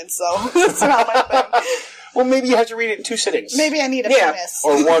about science, though. That's not my thing. Well, maybe you have to read it in 2 sittings. Maybe I need a penis.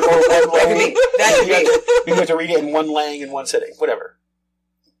 Or one laying. That you have to read it in one laying in 1 sitting. Whatever.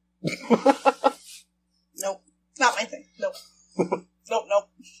 Nope. Not my thing. Nope. Nope.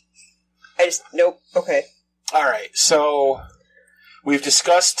 Nope. Okay. All right. So, we've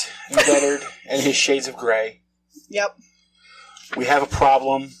discussed Nededdard and his shades of gray. Yep. We have a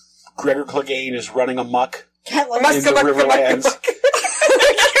problem. Gregor Clegane is running amok in the Riverlands. Can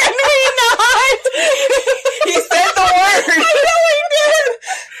we not? He said the word! No, he did!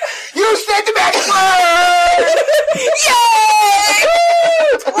 You said the magic word! Yay!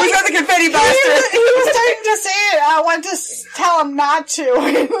 We got the confetti bastard! He was starting to say it. I wanted to tell him not to.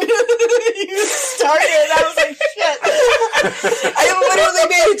 You started. I was like, shit. I literally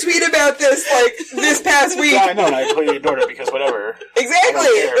made a tweet about this, this past week. Yeah, I know, and I completely ignored it because whatever. Exactly,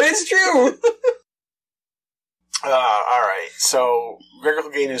 but it's true. Alright, so Gregor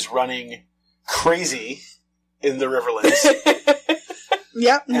Clegane is running crazy in the Riverlands.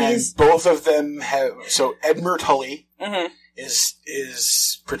 Yep, and both of them have... So Edmure Tully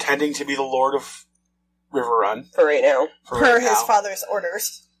is pretending to be the Lord of Riverrun. For right now. Per his father's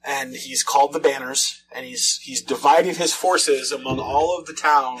orders. And he's called the Banners, and he's divided his forces among all of the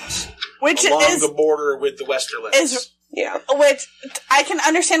towns along the border with the Westerlands. Which, I can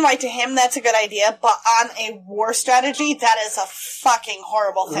understand why to him that's a good idea, but on a war strategy, that is a fucking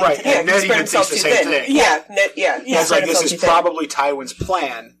horrible thing to do. And Ned even thinks the same thing. It's like, this is probably Tywin's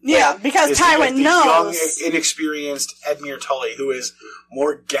plan. Yeah, because Tywin knows. Young, inexperienced Edmure Tully, who is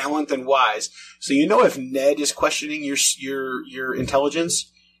more gallant than wise. So you know if Ned is questioning your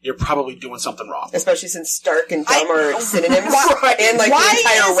intelligence, you're probably doing something wrong. Especially since Stark and dumb are synonyms in the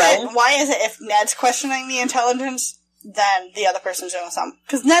entire realm. Why is it if Ned's questioning the intelligence, then the other person's doing something?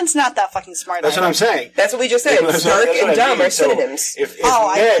 Because Ned's not that fucking smart. That's what I'm saying. That's what we just said. Stark and dumb are synonyms. So if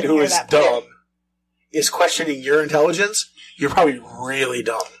Ned, who is dumb, is questioning your intelligence, you're probably really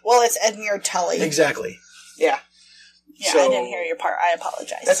dumb. Well, it's Edmure Tully. Exactly. Yeah. Yeah, I didn't hear your part. I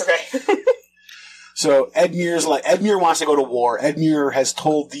apologize. That's okay. So Edmure wants to go to war. Edmure has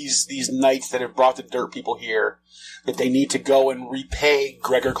told these knights that have brought the dirt people here that they need to go and repay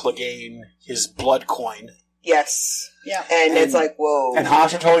Gregor Clegane his blood coin. Yes. Yeah. And it's like, whoa. And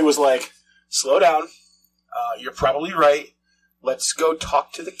Hoster Tully was like, slow down. You're probably right. Let's go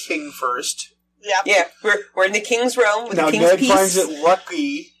talk to the king first. Yep. Yeah. We're in the king's realm with the king's Ned peace. finds it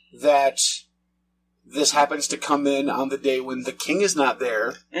lucky that this happens to come in on the day when the king is not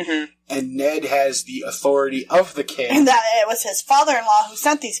there, and Ned has the authority of the king. And that it was his father-in-law who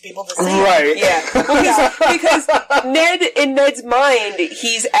sent these people to see him. Right. Yeah. Because Ned, in Ned's mind,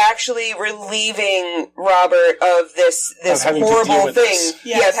 he's actually relieving Robert of this horrible thing.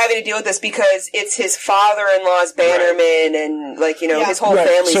 Of having to deal with this because it's his father-in-law's bannerman and, his whole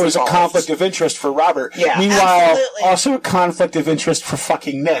family's So it's a involved. conflict of interest for Robert. Yeah. Meanwhile, also a conflict of interest for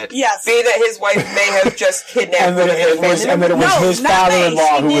fucking Ned. Yes. Being that his wife may have just kidnapped and that it was his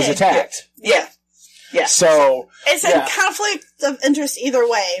father-in-law who was attacked. Yeah. Yeah. So it's a conflict of interest either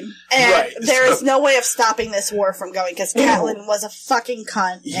way, and there is no way of stopping this war from going because Catelyn was a fucking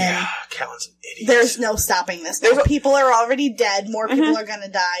cunt. Yeah, Catelyn's an idiot. There's no stopping this. People are already dead. More people are going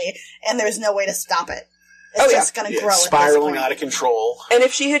to die, and there's no way to stop it. It's just going to grow. Spiraling out of control. And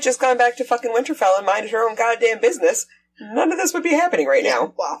if she had just gone back to fucking Winterfell and minded her own goddamn business, none of this would be happening right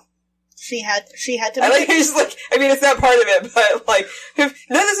now. Well. She had to. I like how he's like, I mean, it's not part of it, but like, if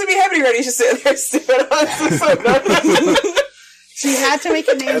none of this would be happening right, he's just sitting there stupid on She had to make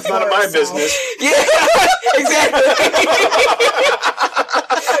a name That's for none of my herself. business. Yeah, exactly.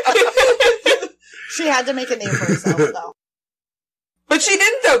 She had to make a name for herself, though. But she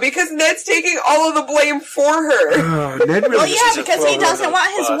didn't, though, because Ned's taking all of the blame for her. Ned really Well, just yeah, needs to because throw he her doesn't under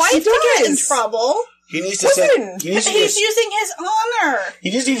want the his bus. wife He to get in does. trouble. He needs to Listen, say. He needs to He's using his honor.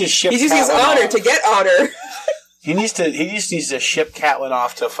 He just needs to ship. He's using his Catelyn honor off. to get honor. He just needs to ship Catelyn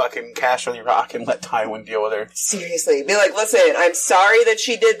off to fucking Casterly Rock and let Tywin deal with her. Seriously. Be like, listen, I'm sorry that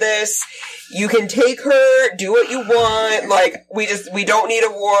she did this. You can take her, do what you want. Like, we don't need a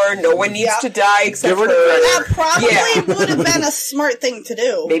war. No one needs to die except Give her her. to Gregor. That probably Yeah. would have been a smart thing to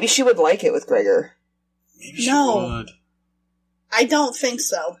do. Maybe she would like it with Gregor. Maybe she No. would. I don't think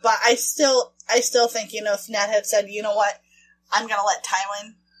so, but I still think, if Ned had said, you know what, I'm gonna let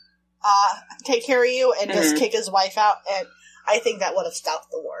Tywin take care of you and just kick his wife out, and I think that would have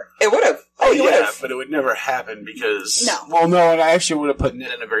stopped the war. It would have. Oh, it would yeah, have. but it would never happen because... No. Well, no, and I actually would have put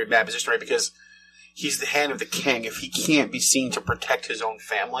Ned in a very bad position, right? Because he's the hand of the king. If he can't be seen to protect his own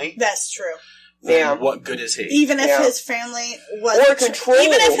family, That's true. then Yeah. what good is he? Even if Yeah. his family was... Or control.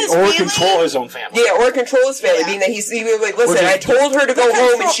 Even if his Or family... control his own family. Yeah, or control his family, Yeah. being that he was like, listen, Or just- I told her to go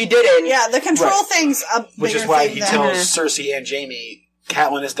home and she didn't. Yeah, the control Right. thing's a bigger Which is why thing he than... tells Cersei and Jaime,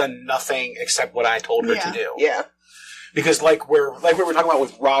 Catelyn has done nothing except what I told her to do. Yeah. Because like we were talking about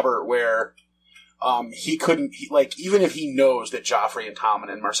with Robert, where he couldn't, even if he knows that Joffrey and Tommen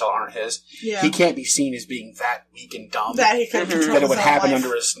and Marcel aren't his, Yeah. he can't be seen as being that weak and dumb That he could control that it his would own happen life.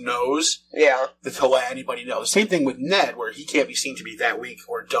 under his nose Yeah. to let anybody know. The same thing with Ned, where he can't be seen to be that weak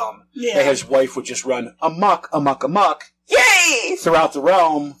or dumb Yeah. that his wife would just run amok Yay! throughout the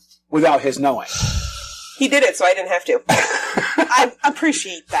realm without his knowing. He did it, so I didn't have to. I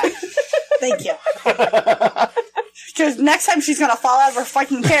appreciate that. Thank you. Because next time she's gonna fall out of her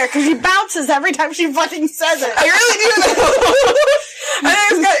fucking chair, because she bounces every time she fucking says it. I really do though.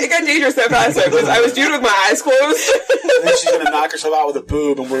 I know it got dangerous that fast. I was doing it with my eyes closed. And then she's going to knock herself out with a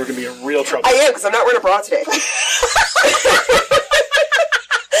boob, and we're going to be in real trouble. I am, because I'm not wearing a bra today.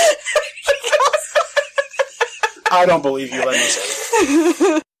 I don't believe you, let me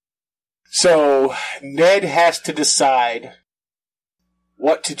say. So, Ned has to decide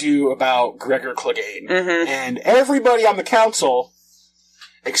what to do about Gregor Clegane. Mm-hmm. And everybody on the council,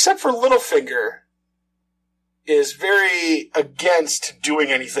 except for Littlefinger, is very against doing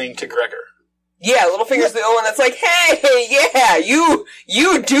anything to Gregor. Yeah, Littlefinger's the only one that's like, hey, yeah, you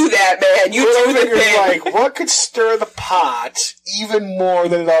do that, man. You do the Littlefinger's thing. like, what could stir the pot even more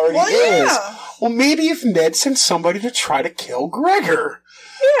than it already is? Yeah. Well, maybe if Ned sent somebody to try to kill Gregor.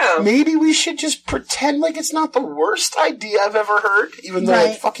 Yeah. Maybe we should just pretend like it's not the worst idea I've ever heard, even though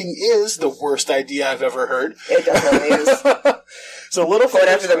it fucking is the worst idea I've ever heard. It definitely is. So Littlefinger's Going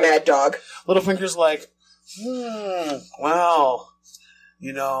after the mad dog. Littlefinger's like, well,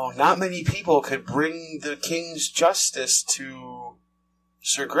 not many people could bring the king's justice to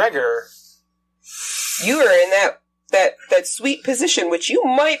Sir Gregor. You are in that sweet position, which you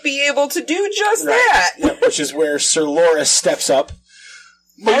might be able to do just that. Yeah, which is where Ser Loras steps up.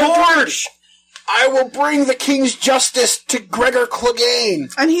 My lord, I will bring the king's justice to Gregor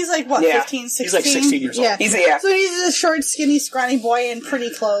Clegane. And he's like, what, Yeah. 15, 16? He's like 16 years old. Yeah. Yeah. So he's a short, skinny, scrawny boy in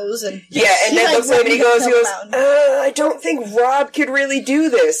pretty clothes. And Yeah, and he, Ned like, looks at him and he goes, went to the mountain. I don't think Rob could really do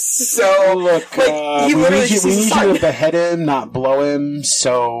this. So, Look, he we literally need just you his to son. behead him, not blow him,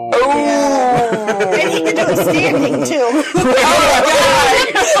 so... Oh! And he could do it standing, too.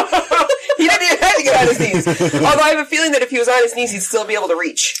 Oh, God! He didn't even have to get on his knees. Although I have a feeling that if he was on his knees, he'd still be able to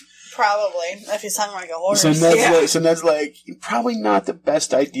reach. Probably, if he's hung like a horse. So Ned's like, probably not the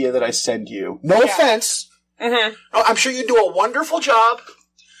best idea that I send you. No offense. Mm-hmm. Oh, I'm sure you do a wonderful job.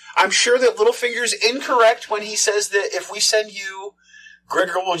 I'm sure that Littlefinger's incorrect when he says that if we send you,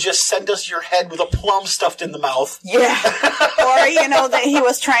 Gregor will just send us your head with a plum stuffed in the mouth. Yeah. Or, that he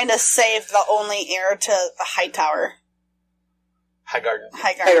was trying to save the only heir to the Hightower.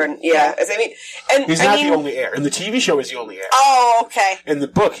 Highgarden. Yeah. As I mean, and He's not the only heir. In the TV show, he's the only heir. Oh, okay. In the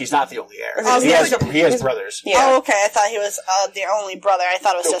book, he's not the only heir. Oh, he has brothers. Yeah. Oh, okay. I thought he was the only brother. I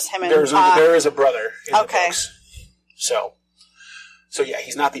thought it was just him and there is a brother in the Okay. books. So yeah,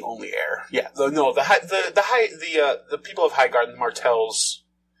 he's not the only heir. Yeah, the people of Highgarden, the Martells,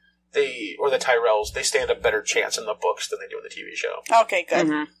 or the Tyrells, they stand a better chance in the books than they do in the TV show. Okay, good.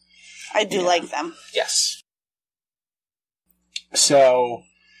 Mm-hmm. I do like them. Yes. So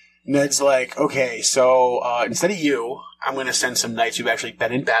Ned's like, okay, so instead of you, I'm going to send some knights who've actually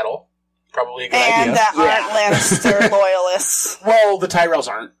been in battle. Probably a good And idea. that aren't Lannister loyalists. Well, the Tyrells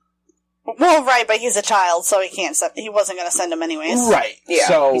aren't. Well, right, but he's a child, so he wasn't going to send him anyways. Right. Yeah,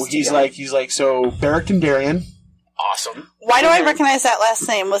 So he's like, so Beric Dondarrion, awesome. Why do I recognize that last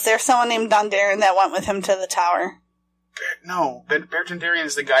name? Was there someone named Dondarrion that went with him to the tower? No, Beric Dondarrion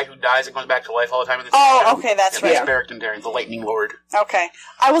is the guy who dies and comes back to life all the time in the Oh, okay, that's right. That's Beric Dondarrion, the Lightning Lord. Okay.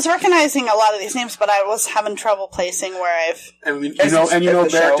 I was recognizing a lot of these names, but I was having trouble placing where I've... I mean, you know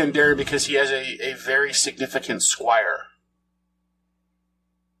Beric Dondarrion because he has a very significant squire.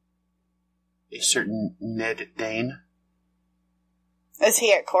 A certain Ned Dane. Is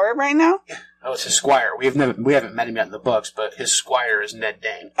he at court right now? Yeah. Oh, it's his squire. We haven't met him yet in the books, but his squire is Ned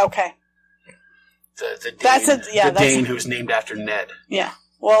Dane. Okay. The Dane, Dane who's named after Ned. Yeah.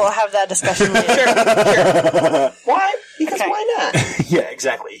 We'll have that discussion later. Sure. Why? Because why not? Yeah,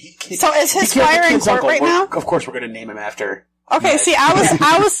 exactly. So is his squire in court right now? Of course we're going to name him after Okay, Ned. see,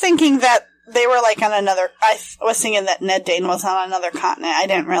 I was thinking that they were like on another... I was thinking that Ned Dane was on another continent. I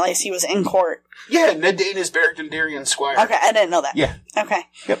didn't realize he was in court. Yeah, Ned Dane is Beric Dondarrion's squire. Okay, I didn't know that. Yeah. Okay.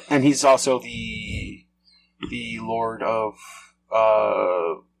 Yep, and he's also the Lord of...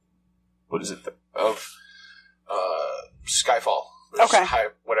 what is it? Of Skyfall. Okay.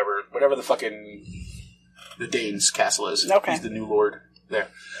 Whatever the fucking... the Dane's castle is. Okay. He's the new lord there.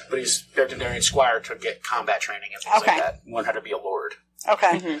 But he's Beric Dondarrion's squire to get combat training and things like that. Learn how to be a lord.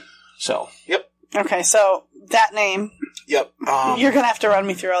 Okay. Mm-hmm. So, yep. Okay, so that name... Yep. You're going to have to run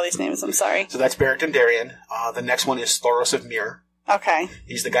me through all these names, I'm sorry. So that's Beric Dondarrion. The next one is Thoros of Myr. Okay.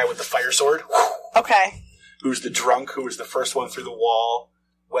 He's the guy with the fire sword. Okay. Who's the drunk, who was the first one through the wall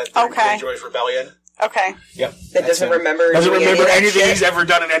when Greyjoy's rebellion. Okay. Yep. That doesn't remember anything he's ever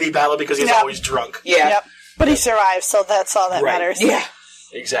done in any battle because he's always drunk. Yeah. Yep. But he survived, so that's all that matters. Yeah.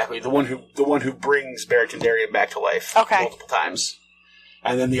 Exactly. The one who brings Beric Dondarrion back to life multiple times.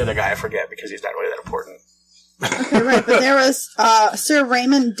 And then the other guy I forget because he's not really that important. Okay, right, but there was Sir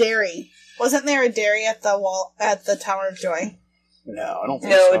Raymond Derry. Wasn't there a Derry at the Tower of Joy? No, I don't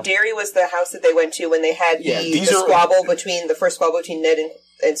think so. No, Derry was the house that they went to when they had the squabble between Ned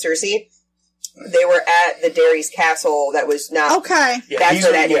and Cersei. They were at the Derry's castle that was not... Okay. Yeah, that's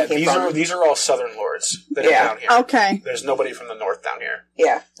where that name came from. These are all southern lords that are down here. Okay. There's nobody from the north down here.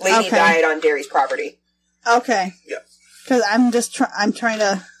 Yeah. Lady died on Derry's property. Okay. Yep. Because I'm just I'm trying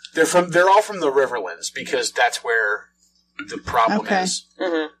to... They're all from the Riverlands because that's where the problem is.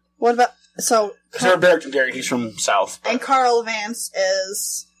 Mm-hmm. What about... So... Sir Beric Dondarrion, he's from south. And Carl Vance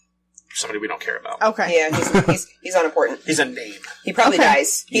is... Somebody we don't care about. Okay. Yeah, he's unimportant. He's a name. He probably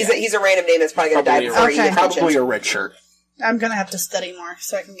dies. He's a random name that's probably going to die before he gets mentioned. Probably a red shirt. I'm going to have to study more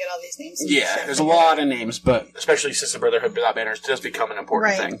so I can get all these names. Yeah, there's a lot of names, but especially since the Brotherhood Without Banners does become an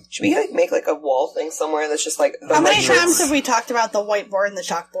important thing. Should we make a wall thing somewhere that's just like... How many times have we talked about the whiteboard and the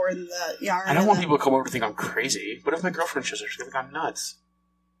chalkboard and the yarn? I don't want people to come over to think I'm crazy. What if my girlfriend shows up? She's going to think I'm nuts.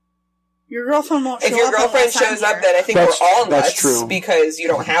 Your girlfriend won't show up. If your girlfriend shows up, then I think we're all nuts. That's true. Because you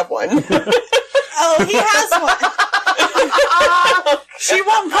don't have one. Oh, he has one. She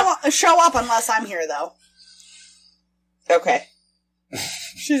won't show up unless I'm here, though. Okay.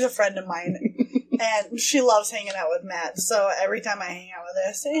 She's a friend of mine, and she loves hanging out with Matt, so every time I hang out with her,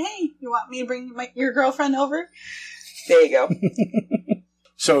 I say, hey, you want me to bring your girlfriend over? There you go.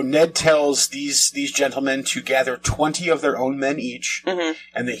 So Ned tells these gentlemen to gather 20 of their own men each,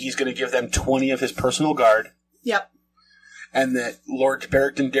 and that he's going to give them 20 of his personal guard. Yep. And that Lord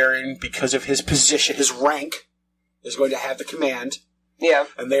Beric Dondarrion, because of his position, his rank, is going to have the command. Yeah.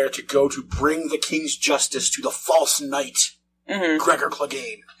 And they are to go to bring the king's justice to the false knight, Gregor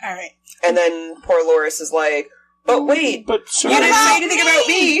Clegane. All right. And then poor Loras is like, but wait, you didn't say anything about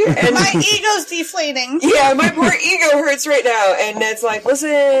me. And my ego's deflating. Yeah, my poor ego hurts right now. And Ned's like,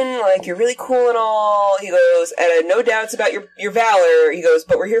 listen, like, you're really cool and all. He goes, and I have no doubts about your valor. He goes,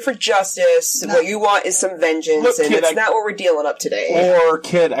 but we're here for justice. No. What you want is some vengeance. Look, and kid, that's not what we're dealing up today. Or,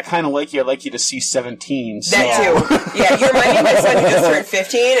 kid, I kind of like you. I'd like you to see 17. So. That too. Yeah, you're my son who just turned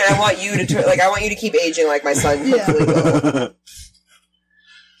 15, and I want you to I want you to keep aging like my son. Yeah.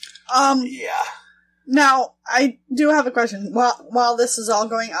 Yeah. Now, I do have a question. While this is all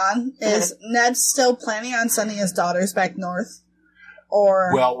going on, is Ned still planning on sending his daughters back north?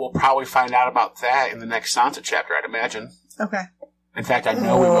 Or... Well, we'll probably find out about that in the next Sansa chapter, I'd imagine. Okay. In fact, I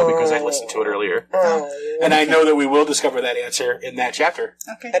know we will because I listened to it earlier. And I know that we will discover that answer in that chapter.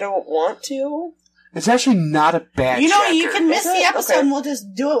 Okay. I don't want to. It's actually not a bad chapter. You can miss the episode and we'll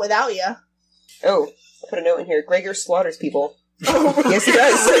just do it without you. Oh, I'll put a note in here. Gregor slaughters people. Yes, he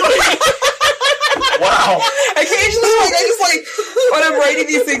does. Wow. Occasionally, I just when I'm writing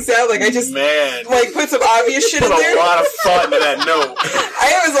these things down, I just put some obvious shit in there. Put a lot of thought into that note.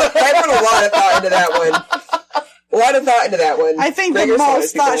 I put a lot of thought into that one. A lot of thought into that one. I think Gregor's the one most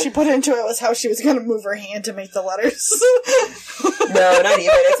is people- thought she put into it was how she was going to move her hand to make the letters. No, not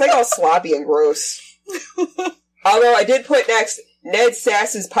even. It's like all sloppy and gross. Although I did put next Ned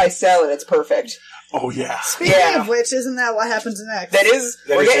Sass's Pycelle, and it's perfect. Oh, yeah. Speaking of which, isn't that what happens next? That is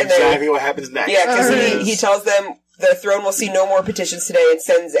getting exactly there. what happens next. Yeah, because he tells them the throne will see no more petitions today and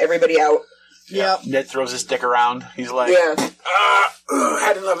sends everybody out. Yep. Ned throws his dick around. He's like,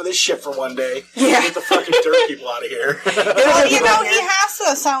 had enough of this shit for one day. Yeah. Get the fucking dirt people out of here. Well, he has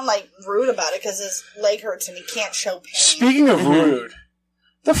to sound like rude about it because his leg hurts and he can't show pain. Speaking of rude,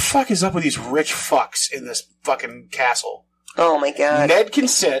 the fuck is up with these rich fucks in this fucking castle? Oh my god. Ned can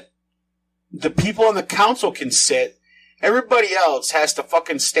sit. The people on the council can sit. Everybody else has to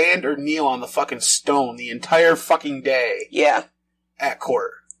fucking stand or kneel on the fucking stone the entire fucking day. Yeah. At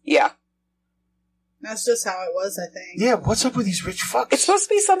court. Yeah. That's just how it was, I think. Yeah, what's up with these rich fucks? It's supposed to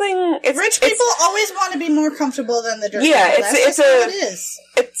be something... Rich people always want to be more comfortable than the dirt people. That's how it is.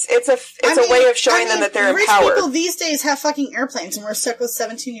 It's a way of showing them that they're in power. Rich people these days have fucking airplanes, and we're stuck with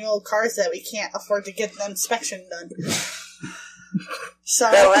 17-year-old cars that we can't afford to get the inspection done. So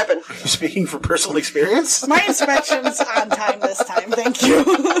that'll happen. Speaking from personal experience? My inspection's on time this time, thank you.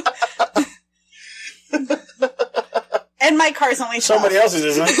 And my car's only somebody else's,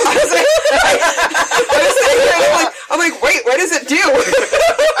 isn't it? I'm like, wait, what does it do?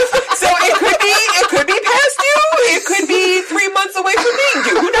 So it could be past due. It could be 3 months away from being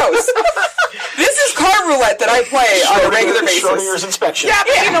due. Who knows? This is car roulette that I play on a regular basis. Schrodinger's inspection. Yeah,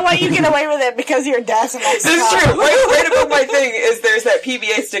 but you know what? You get away with it because your dad's an ex-cop. This is true. Right above my thing is there's that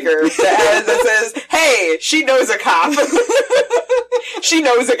PBA sticker that says, "Hey, she knows a cop. She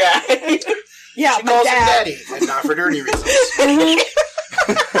knows a guy." Yeah, she calls him daddy, and not for dirty reasons.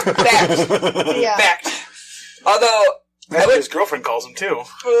 Fact. Yeah. Fact. Although his girlfriend calls him too.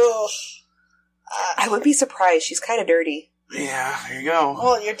 I would be surprised. She's kind of dirty. Yeah, there you go.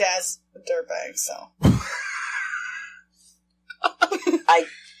 Well, your dad's a dirtbag, so I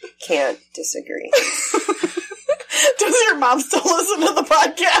can't disagree. Does your mom still listen to the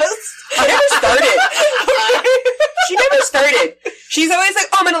podcast? She never started. She never started. She's always like,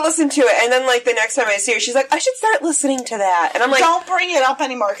 "Oh, I'm going to listen to it," and then like the next time I see her, she's like, "I should start listening to that," and I'm like, "Don't bring it up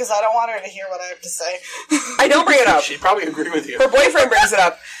anymore because I don't want her to hear what I have to say." I don't bring it up. She'd probably agree with you. Her boyfriend brings it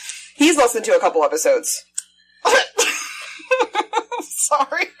up. He's listened to a couple episodes.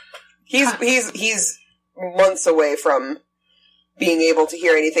 Sorry. He's months away from being able to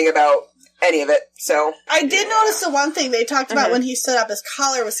hear anything about any of it. So I did notice the one thing they talked about when he stood up, his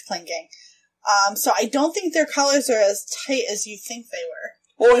collar was clinking. So I don't think their collars are as tight as you think they were.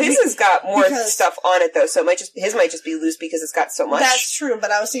 Well, his has got more stuff on it though, so his might just be loose because it's got so much. That's true,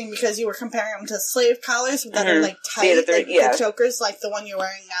 but I was saying because you were comparing them to slave collars that are like tight, like the chokers, like the one you're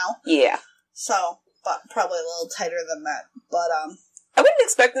wearing now. Yeah. So, but probably a little tighter than that. But I wouldn't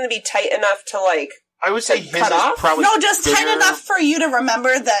expect them to be tight enough to like. I would say his is probably just bigger. tight enough for you to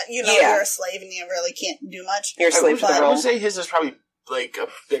remember that you're a slave and you really can't do much. You're a slave to the I world. would say his is probably like a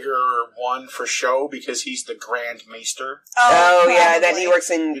bigger one for show because he's the Grand Maester. Oh yeah, then he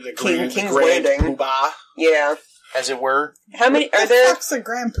works in King's Landing. Poobah, yeah, as it were. How many are there? Fuck's a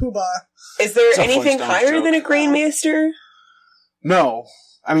Grand Poobah? Is there anything higher than a Grand Maester? No,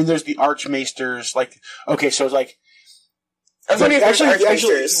 I mean there's the Archmaesters. Like so it's like. I was wondering if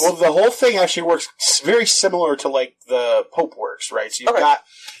actually, well, the whole thing actually works very similar to like the Pope works, right? So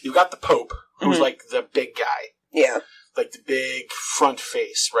you've got the Pope, who's like the big guy, like the big front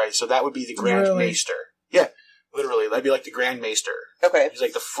face, right? So that would be the Grand Maester. Yeah, literally, that'd be like the Grand Maester. Okay, he's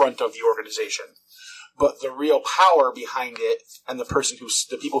like the front of the organization, but the real power behind it and the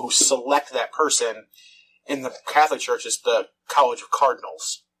people who select that person in the Catholic Church is the College of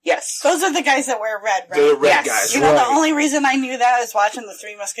Cardinals. Yes. Those are the guys that wear red, right? They're the red guys, You know, the only reason I knew that is watching The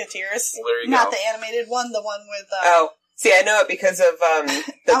Three Musketeers. Well, there you Not go. the animated one, the one with... see, I know it because of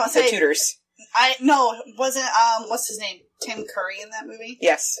the Tudors. Wasn't, what's his name? Tim Curry in that movie?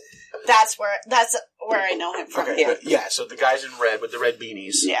 Yes. That's where I know him from. Okay, so the guys in red with the red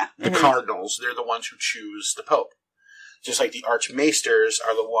beanies, the Cardinals, they're the ones who choose the Pope. Just like the Archmaesters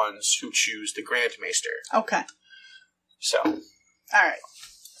are the ones who choose the Grand Maester. Okay. So. Alright.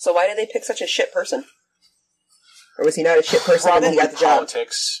 So why did they pick such a shit person? Or was he not a shit person and then he got the job?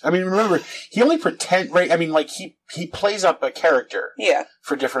 Politics. I mean, remember, he only right? I mean, like, he plays up a character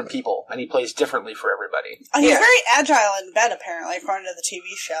for different people, and he plays differently for everybody. He's very agile in bed, apparently, according to the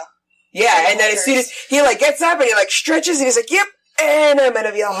TV show. Yeah, and then as soon as he, like, gets up and he, like, stretches and he's like, yep, and I'm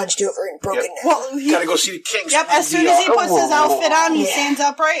gonna be all hunched over and broken now. Well, gotta go see the King. Yep, as soon as he puts his outfit on, he stands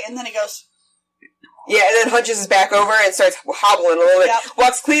upright, and then he goes... Yeah, and then hunches his back over and starts hobbling a little bit. Yep.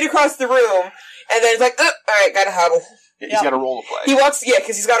 Walks clean across the room, and then he's like, all right, gotta hobble. Yeah, he's got to roll to play. He walks,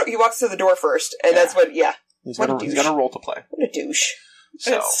 because he walks to the door first, and that's what, He's got to roll to play. What a douche.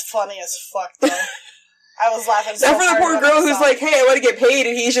 So. It's funny as fuck, though. I was laughing so Now for the poor girl who's like, hey, I want to get paid,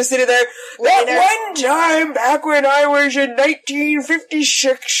 and he's just sitting there, that one time back when I was in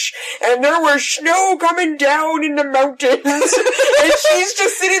 1956, and there was snow coming down in the mountains, and she's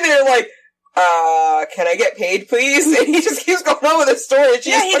just sitting there like, can I get paid, please? And he just keeps going on with his story, and she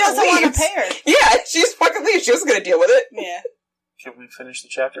he doesn't want to pay her. Yeah, she's fucking leaves. She wasn't going to deal with it. Yeah. Can we finish the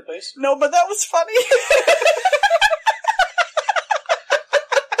chapter, please? No, but that was funny.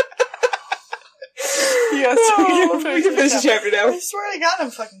 Yes, we can finish the chapter now. I swear to God,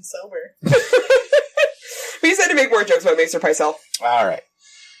 I'm fucking sober. We just had to make more jokes about Maester Pycelle. Alright.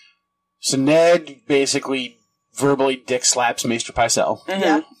 So Ned basically verbally dick slaps Maester Pycelle. Mm-hmm.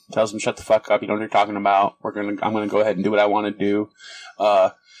 Yeah. Tells him, shut the fuck up, you know what you're talking about. I'm gonna go ahead and do what I want to do.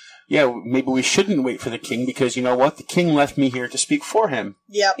 Maybe we shouldn't wait for the king, because you know what? The king left me here to speak for him.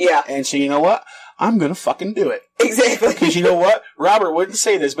 Yep. Yeah. And so you know what? I'm gonna fucking do it. Exactly. Because you know what? Robert wouldn't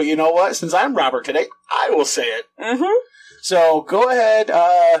say this, but you know what? Since I'm Robert today, I will say it. Mm-hmm. So go ahead,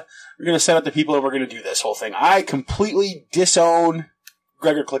 we're gonna set up the people and we're gonna do this whole thing. I completely disown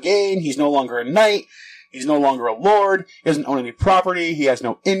Gregor Clegane. He's no longer a knight. He's no longer a lord. He doesn't own any property. He has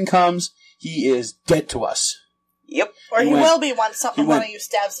no incomes. He is dead to us. Yep. Or he will be once one of you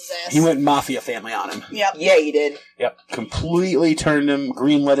stabs his ass. He went mafia family on him. Yep. Yeah, he did. Yep. Completely turned him,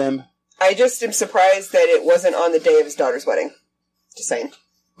 greenlit him. I just am surprised that it wasn't on the day of his daughter's wedding. Just saying.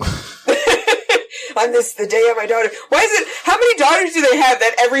 On the day of my daughter. Why is it, how many daughters do they have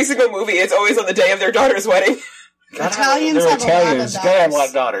that every single movie is always on the day of their daughter's wedding? Italians They're have Italians. a lot of daughters. They have a lot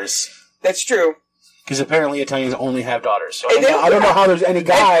of daughters. That's true. Because apparently Italians only have daughters. So And I don't know how there's any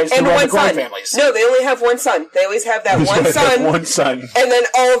guys who run the crime families. No, they only have one son. They always have that one son. One son. And then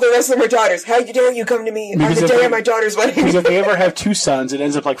all the rest of them are daughters. How dare you come to me on the day of my daughter's wedding? Because if they ever have two sons, it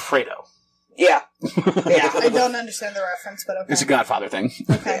ends up like Fredo. Yeah. Yeah, I don't understand the reference, but okay. It's a Godfather thing.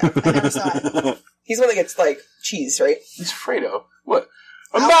 Okay, I never saw it. He's one that gets, like, cheese, right? It's Fredo. What?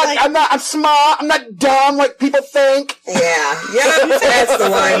 I'm smart, I'm not dumb like people think. Yeah. Yeah, that's the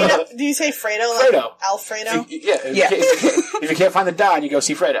one. Do you say Fredo? Like Fredo. Alfredo? If you can't find the Don, you go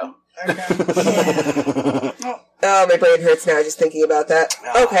see Fredo. Okay. Yeah. Oh, my brain hurts now just thinking about that.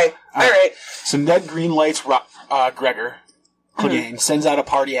 Okay. All right. So Ned greenlights Gregor Clegane, sends out a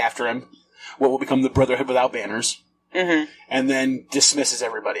party after him, what will become the Brotherhood Without Banners, and then dismisses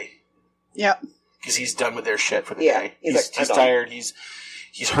everybody. Yep. Because he's done with their shit for the Yeah, day. he's tired. He's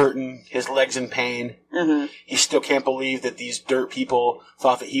hurting. His leg's in pain. Mm-hmm. He still can't believe that these dirt people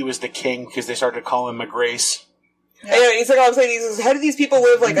thought that he was the king because they started to call him a grace. Yeah. Anyway, he's like, all I'm saying, how do these people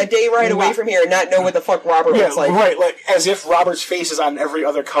live like a day ride away from here and not know what the fuck Robert looks like? Right, like as if Robert's face is on every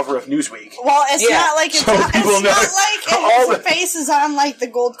other cover of Newsweek. Well, it's not like So his face is on like the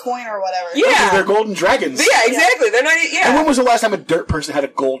gold coin or whatever. Yeah, they're golden dragons. Yeah, exactly. They're not. Yeah. And when was the last time a dirt person had a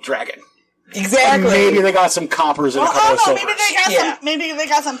gold dragon? Exactly. And maybe they got some coppers and a couple of silvers. Maybe they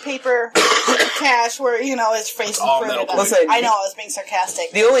got some paper cash where his face is printed on. Listen, I know I was being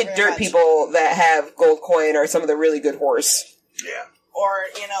sarcastic. The only dirt people that have gold coin are some of the really good horse. Yeah. Or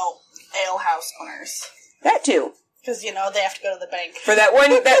ale house owners. That too. Because they have to go to the bank for that one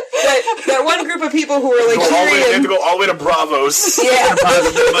that one group of people who are like they have to go all the way to Bravos. Yeah. To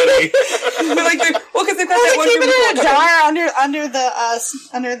deposit their money. Because they've got that one keep group it of in a jar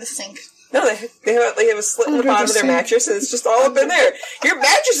under the sink. No, they have a slit in the bottom of their mattress, and it's just all up in there. Your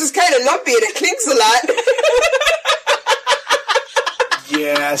mattress is kind of lumpy, and it clinks a lot.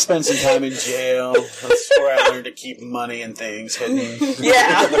 Yeah, I spent some time in jail. That's where I learned to keep money and things hidden.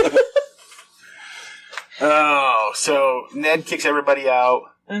 Yeah. Oh, so Ned kicks everybody out.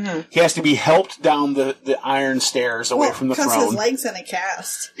 Mm-hmm. He has to be helped down the iron stairs away from the throne. Because his leg's in a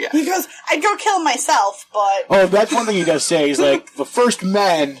cast. Yeah. He goes, I'd go kill myself, but... Oh, that's one thing he does say. He's like, the first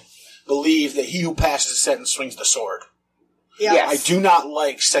men believe that he who passes the sentence swings the sword. Yeah. Yes. I do not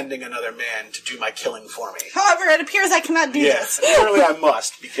like sending another man to do my killing for me. However, it appears I cannot do this. Apparently I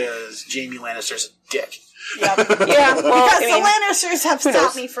must, because Jaime Lannister's a dick. Yep. Yeah, well, because the Lannisters have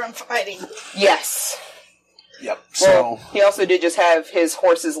stopped me from fighting. Yes. Yep. Well, he also did just have his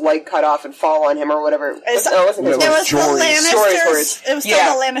horse's leg cut off and fall on him or whatever. It was the Lannisters. It was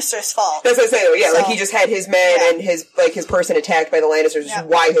still the Lannisters' fault. That's what I'm saying. Yeah, like he just had his men and his person attacked by the Lannisters, which is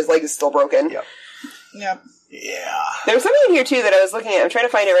why his leg is still broken. Yep. Yep. Yeah. There was something in here too that I was looking at. I'm trying to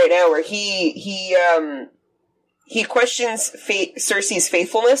find it right now, where he questions Cersei's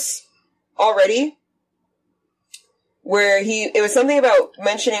faithfulness already. where it was something about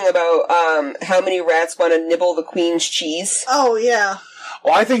mentioning about how many rats want to nibble the queen's cheese. Oh, yeah.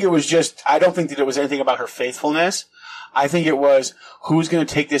 Well, I think it was just, I don't think that it was anything about her faithfulness. I think it was who's going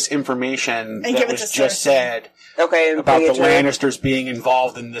to take this information and that was just said about the Lannisters being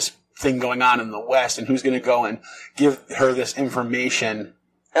involved in this thing going on in the West, and who's going to go and give her this information.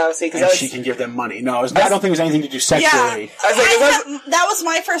 Oh, see, because she can give them money. No, I don't think it was anything to do sexually. Yeah, that was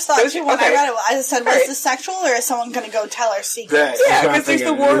my first thought too when I read it. I just said, was this sexual, or is someone going to go tell her secret? Yeah, because there's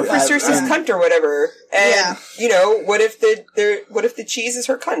the war for Cersei's cunt or whatever. And, what if the cheese is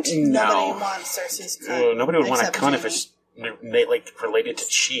her cunt? No. Nobody wants Cersei's cunt. Nobody would want a cunt if it's related to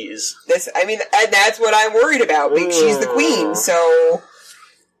cheese. And that's what I'm worried about. She's the queen, so...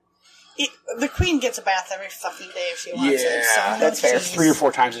 The queen gets a bath every fucking day if she wants it. So that's fair. 3 or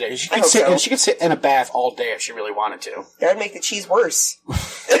 4 times a day. She could sit in a bath all day if she really wanted to. That would make the cheese worse.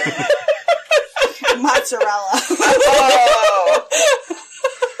 Mozzarella.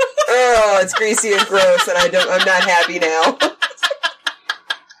 Oh, it's greasy and gross, and I'm not happy now.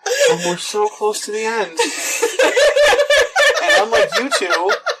 And we're so close to the end. And unlike you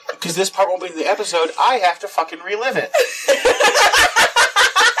two, because this part won't be in the episode, I have to fucking relive it.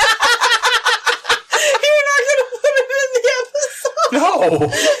 No! I'm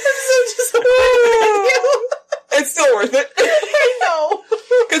so disappointed in you. It's still worth it. I know.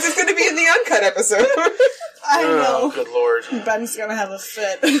 Because it's going to be in the uncut episode. I know. Oh, good lord. Ben's going to have a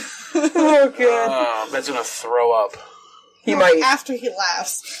fit. Oh, God. Ben's going to throw up. He might. After he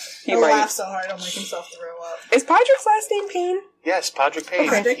laughs. He'll laugh so hard he'll make himself throw up. Is Podrick's last name Payne? Yes, Podrick Payne.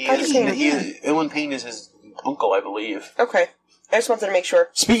 Okay. Ellen Payne is his uncle, I believe. Okay. I just wanted to make sure.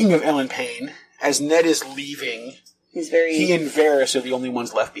 Speaking of Ellen Payne, as Ned is leaving... He and Varys are the only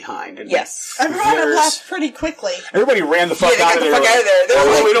ones left behind. And yes. Everyone had left pretty quickly. Everybody ran the fuck out of there.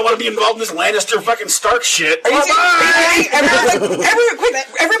 We don't want to be involved in this Lannister fucking Stark shit. Everybody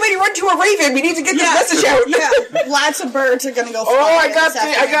run to a raven. We need to get this message out. Yeah. Lots of birds are going to go fly.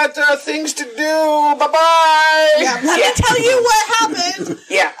 I got things to do. Bye-bye. Yeah, let me tell you what happened.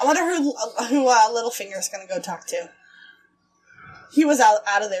 Yeah. I wonder who Littlefinger's going to go talk to. He was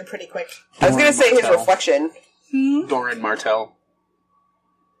out of there pretty quick. I was going to say his reflection. Doran Martell.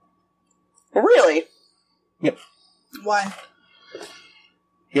 Really? Yep. Why?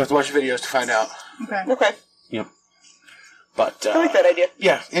 You have to watch the videos to find out. Okay. Yep. But, I like that idea.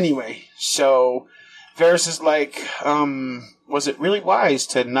 Yeah, anyway. So, Varys is like, was it really wise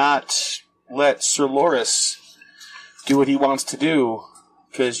to not let Ser Loras do what he wants to do?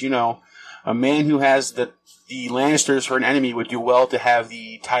 Because, a man who has the Lannisters for an enemy would do well to have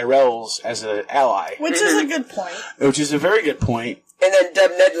the Tyrells as an ally. Which is a good point. Which is a very good point. And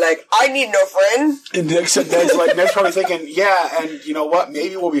then Ned like, I need no friend. And except Ned's probably thinking, yeah, and you know what?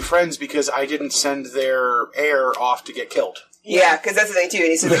 Maybe we'll be friends because I didn't send their heir off to get killed. Yeah, because that's the thing, too. And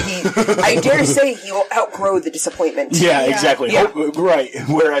he says that I dare say he will outgrow the disappointment. Yeah, exactly. Yeah. Right.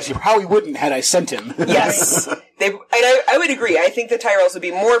 Whereas you probably wouldn't had I sent him. Yes. I would agree. I think the Tyrells would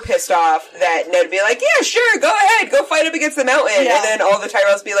be more pissed off that Ned would be like, yeah, sure, go ahead, go fight up against the mountain. Yeah. And then all the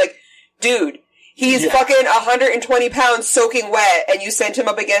Tyrells would be like, dude, he's fucking 120 pounds soaking wet, and you sent him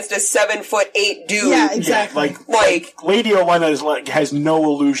up against a 7'8" dude. Yeah, exactly. Yeah, like Lady Olenna has no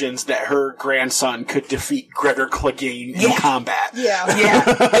illusions that her grandson could defeat Gregor Clegane in combat. Yeah.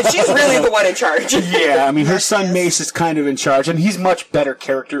 And she's really the one in charge. Yeah, I mean, her son Mace is kind of in charge, and he's much better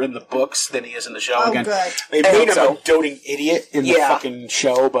character in the books than he is in the show. Oh, Again, good. They made him a doting idiot in the fucking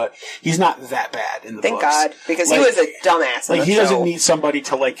show, but he's not that bad in the Thank books. God, because he was a dumbass in the he show. doesn't need somebody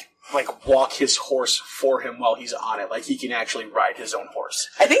to walk his horse for him while he's on it. Like, he can actually ride his own horse.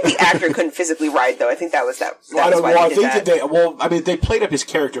 I think the actor couldn't physically ride, though. I think that was that. They played up his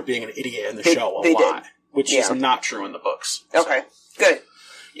character being an idiot in the show a lot, which is not true in the books. So. Okay, good.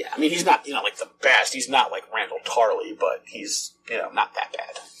 Yeah, I mean, he's not, like the best. He's not like Randall Tarley, but he's, not that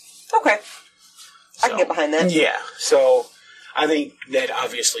bad. Okay. I can get behind that. Yeah, so I think Ned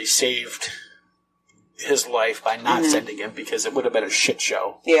obviously saved his life by not sending him because it would have been a shit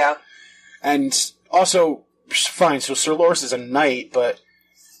show. Yeah. And also, fine, so Ser Loras is a knight, but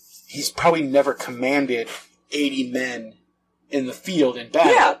he's probably never commanded 80 men in the field in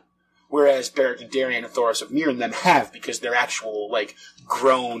battle. Yeah. Whereas Beric Dondarrion and Thoros of Myr and them have, because they're actual,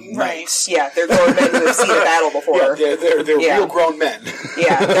 grown knights. Yeah, they're grown men who have seen a battle before. Yeah, they're real grown men.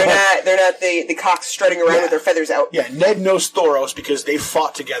 Yeah, they're not the cocks strutting around with their feathers out. Yeah, Ned knows Thoros because they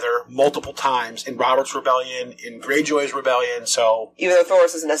fought together multiple times in Robert's Rebellion, in Greyjoy's Rebellion, so... Even though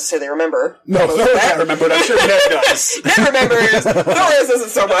Thoros doesn't necessarily remember. No, Thoros doesn't remember, but I'm sure Ned does. Ned remembers, Thoros doesn't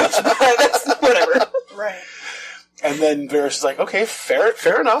so much, but that's whatever. Right. And then Varys is like, okay,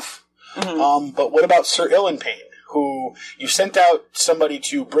 fair enough. Mm-hmm. But what about Sir Ilan Payne, who you sent out somebody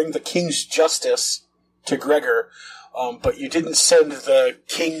to bring the king's justice to Gregor, but you didn't send the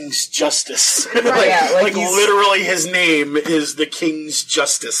king's justice. Like literally his name is the king's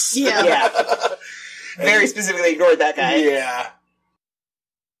justice. Yeah. Very specifically ignored that guy. Yeah.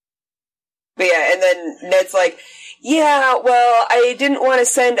 But yeah, and then Ned's like, yeah, well, I didn't want to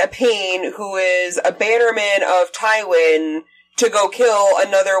send a Pain, who is a bannerman of Tywin, to go kill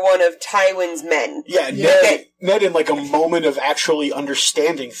another one of Tywin's men. Yeah, Ned in like a moment of actually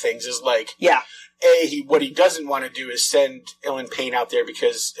understanding things is like, what he doesn't want to do is send Ilyn Payne out there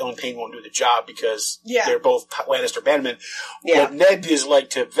because Ilyn Payne won't do the job because they're both Lannister bannermen. Yeah. What Ned is like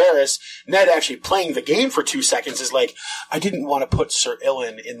to Varys, Ned actually playing the game for 2 seconds is like, I didn't want to put Sir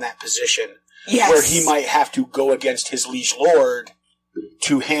Ilyn in that position where he might have to go against his liege lord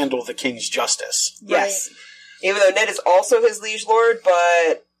to handle the king's justice. Yes. Right. Even though Ned is also his liege lord,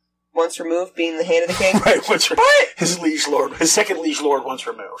 but once removed, being the hand of the king. Right, his liege lord, his second liege lord once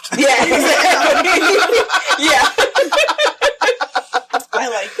removed. Yeah, exactly. Yeah. I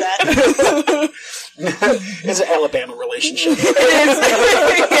like that. It's an Alabama relationship. It is.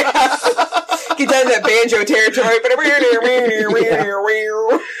 Yeah. Get down to that banjo territory.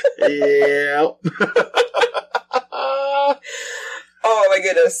 Yeah. Oh my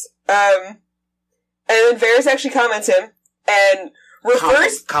goodness. And then Varys actually comments him and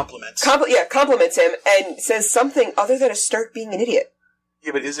compliments him and says something other than a Stark being an idiot.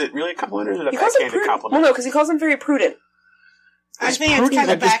 Yeah, but is it really a compliment or is it a backhanded compliment? Well, no, because he calls him very prudent. I think it's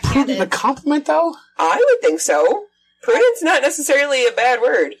kind of backhanded. Is prudent a compliment, though? I would think so. Prudent's not necessarily a bad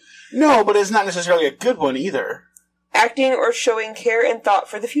word. No, but it's not necessarily a good one either. Acting or showing care and thought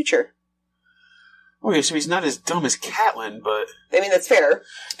for the future. Okay, so he's not as dumb as Catelyn, but... I mean, that's fair.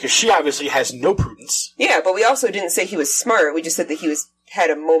 Because she obviously has no prudence. Yeah, but we also didn't say he was smart. We just said that he had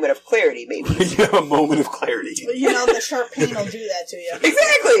a moment of clarity, maybe. Yeah, a moment of clarity. But you know, the sharp pain will do that to you.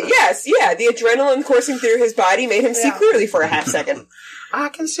 Exactly, yes, yeah. The adrenaline coursing through his body made him see clearly for a half second. I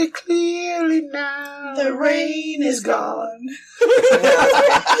can see clearly now. The rain is gone.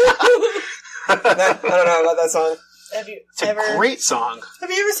 I don't know about that song. It's a great song. Have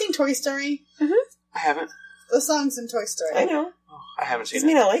you ever seen Toy Story? Mm-hmm. I haven't. The song's in Toy Story. I know. Oh, I haven't seen it.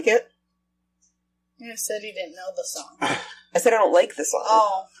 Doesn't mean I like it. You said you didn't know the song. I said I don't like the song.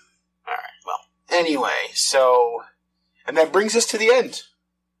 Oh. Alright, well. Anyway, so... And that brings us to the end.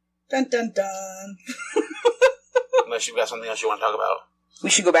 Dun dun dun. Unless you've got something else you want to talk about. We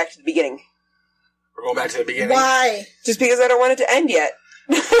should go back to the beginning. We're going back to the beginning? Why? Just because I don't want it to end yet.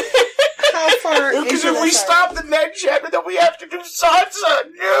 How far? Because if we stop the Ned chapter, then we have to do Sansa.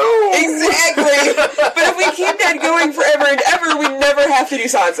 No! Exactly! But if we keep that going forever and ever, we never have to do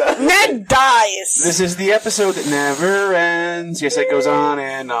Sansa. Ned dies! This is the episode that never ends. Yes, it goes on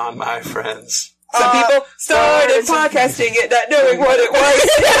and on, my friends. Some people started podcasting it, not knowing what it was.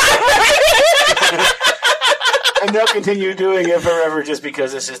 And they'll continue doing it forever just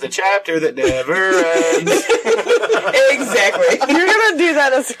because this is the chapter that never ends. Exactly. You're gonna do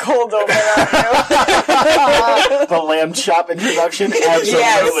that as a cold open, aren't you? The Lambchop introduction?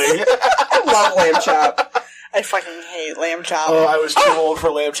 Absolutely. Yes. I love Lambchop. I fucking hate Lambchop. Oh, I was too old for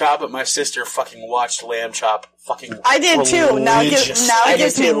Lambchop, but my sister fucking watched Lambchop I did too. Now it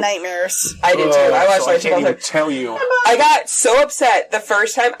gives me nightmares. I did too. I watched I can't even tell you. I got so upset the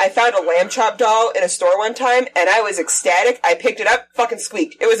first time I found a Lambchop doll in a store one time, and I was ecstatic. I picked it up, fucking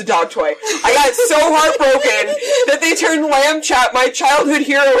squeaked. It was a dog toy. I got so heartbroken that they turned Lambchop, my childhood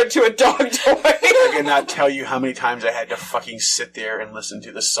hero, into a dog toy. I cannot tell you how many times I had to fucking sit there and listen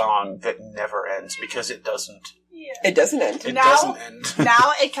to the song that never ends, because it doesn't. Yeah. It doesn't end. It doesn't end.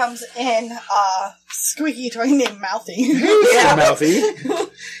 Now it comes in squeaky toy named Mouthy. Yeah, Mouthy.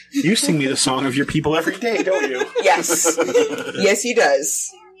 You sing me the song of your people every day, don't you? Yes. Yes, he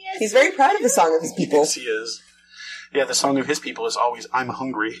does. Yes, he's very proud of the song of his people. Yes, he is. Yeah, the song of his people is always, I'm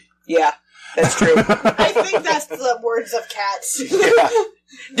hungry. Yeah, that's true. I think that's the words of cats. Yeah.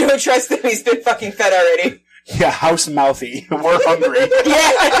 Don't trust him, he's been fucking fed already. Yeah, house Mouthy. We're hungry.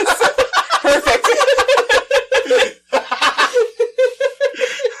 Yes. Perfect.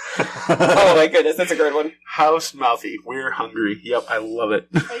 Oh my goodness, that's a good one. House Mouthy, we're hungry. Yep, I love it.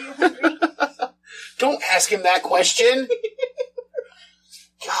 Are you hungry? Don't ask him that question.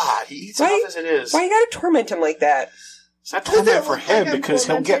 God, he eats enough as it is. Why you gotta torment him like that? It's not torment for him because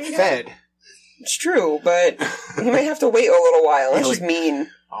he'll get fed. It's true, but he might have to wait a little while. That's just mean.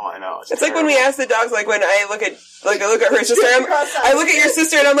 Oh, I know. It's like when we ask the dogs, like when I look at her sister, I look at your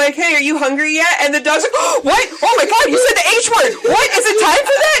sister and I'm like, hey, are you hungry yet? And the dog's like, oh, what? Oh my god, you said the H word! What? Is it time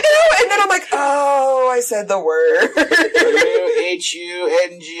for that now? And then I'm like, oh, I said the word.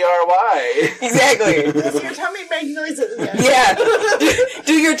 H-U-N-G-R-Y. Exactly. Does your tummy make noises? Yeah.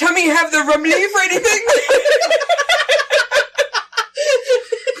 Do your tummy have the rum leaf or anything?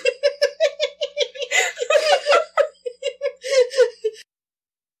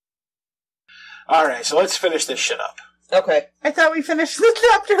 Alright, so let's finish this shit up. Okay. I thought we finished the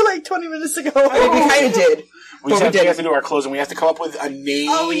chapter like 20 minutes ago. I mean, we kind of did. We have to do our closing. We have to come up with a name.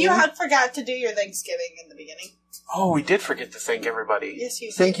 Oh, you forgot to do your Thanksgiving in the beginning. Oh, we did forget to thank everybody. Yes,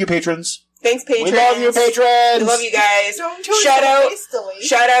 you did. Thank you, patrons. Thanks, patrons. We love you, patrons. We love you guys. Don't do it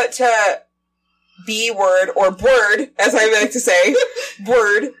Shout out to B-Word, or Bword, as I like to say,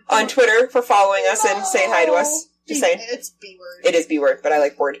 Bword, on Twitter for following us and saying hi to us. Just saying. It's B-Word. It is B-Word, but I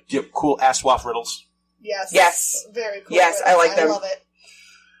like Bword. Yep, cool ASOIAF riddles. Yes. Yes. Very cool. Yes, I like them. I love it.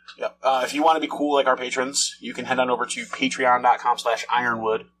 Yep. If you want to be cool like our patrons, you can head on over to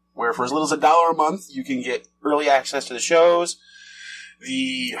patreon.com/ironwood, where for as little as $1 a month, you can get early access to the shows,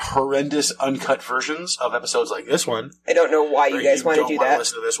 the horrendous uncut versions of episodes like this one. I don't know why you guys want to do that.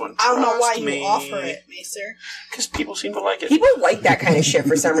 Listen to this one. I don't know why Trust you me. offer it, Maester. Because people seem to like it. People like that kind of shit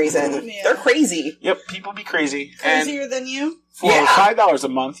for some reason. Yeah. They're crazy. Yep, people be crazy. Crazier than you? For Yeah. $5 a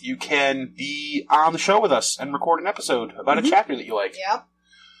month, you can be on the show with us and record an episode about a chapter that you like. Yep.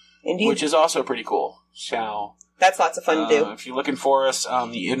 Indeed. Which is also pretty cool. So, that's lots of fun to do. if you're looking for us on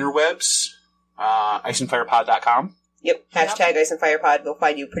the interwebs, IceAndFirePod.com. Yep. Hashtag IceAndFirePod. They'll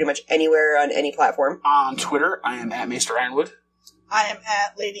find you pretty much anywhere on any platform. On Twitter, I am at Maester Ironwood. I am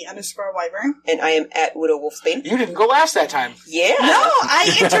at Lady_Wyvern. And I am at Widow Wolfsbane. You didn't go last that time. Yeah. No,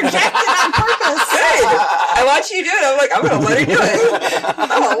 I interjected on purpose. Good. I watched you do it. I'm like, I'm going to let her do it.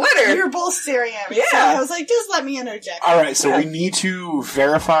 I'm going to let her. You were both staring at me. Yeah. So I was like, just let me interject. Alright, so we need to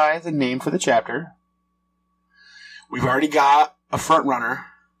verify the name for the chapter. We've already got a front runner.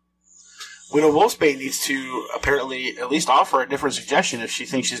 Widow Wolfsbane needs to apparently at least offer a different suggestion if she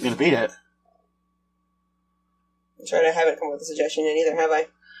thinks she's going to beat it. I'm sorry, I haven't come up with a suggestion yet either, have I?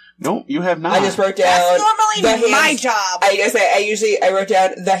 Nope, you have not. I just wrote down... That's normally my hands, job. I wrote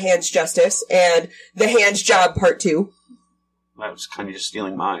down The Hands Justice and The Hands Job Part 2. That was kind of just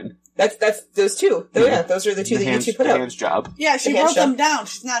stealing mine. That's those two. Yeah, those are the two that you two put the up. Hands job. Yeah, she The hands wrote them job. down.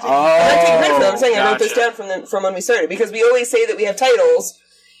 She's not... Oh, I like to get credit for them. I'm saying I wrote those gotcha. down from when we started, because we always say that we have titles,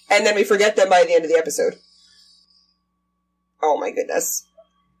 and then we forget them by the end of the episode. Oh my goodness.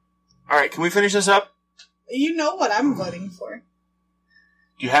 Alright, can we finish this up? You know what I'm voting for.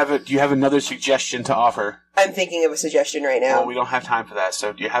 Do you have another suggestion to offer? I'm thinking of a suggestion right now. Well, we don't have time for that,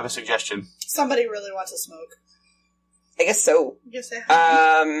 so do you have a suggestion? Somebody really wants to smoke. I guess so. Yes, I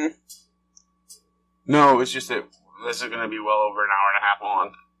have. No, it's just that this is going to be well over an hour and a half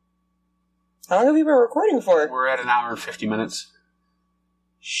long. How long have we been recording for? We're at an hour and 50 minutes.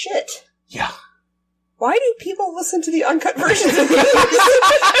 Shit. Yeah. Why do people listen to the uncut versions of these?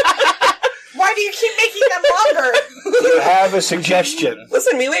 Why do you keep making them longer? Do you have a suggestion?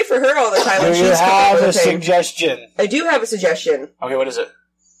 Listen, we wait for her all the time when Do she's you have a everything. suggestion? I do have a suggestion. Okay, what is it?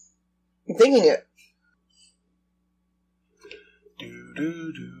 I'm thinking it.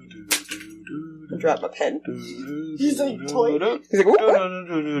 I dropped my pen. He's like, toy. He's like, what? Alright,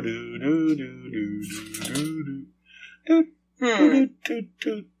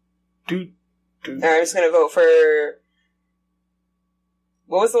 I'm just gonna vote for...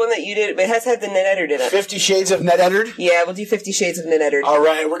 What was the one that you did? It has had the Nededdard in it. 50 Shades of Nededdard? Yeah, we'll do 50 Shades of Nededdard.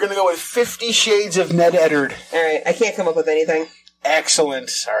 Alright, we're going to go with 50 Shades of Nededdard. Alright, I can't come up with anything.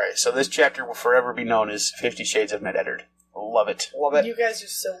 Excellent. Alright, so this chapter will forever be known as 50 Shades of Nededdard. Love it. Love it. You guys are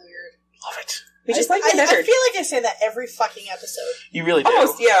so weird. Love it. We just like I Nededdard. feel like I say that every fucking episode. You really do.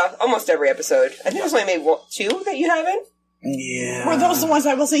 Almost every episode. I think there's only maybe two that you haven't. Yeah. Were those the ones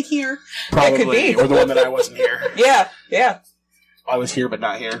I wasn't here? Probably. That could be. Or the one that I wasn't here. Yeah. I was here but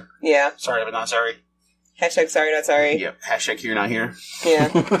not here. Yeah. Sorry but not sorry. Hashtag sorry, not sorry. Yep. Hashtag here, not here. Yeah.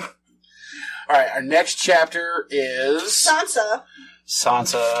 Alright, our next chapter is... Sansa.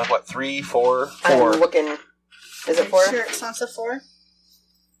 What, 3, 4? 4. I'm looking. Is it 4? Sure, it's Sansa 4?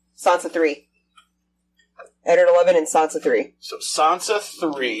 Sansa 3. Eddard 11 and Sansa 3. So Sansa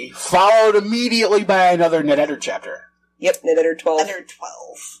 3, followed immediately by another Nededdard chapter. Yep, Nededdard 12. Eddard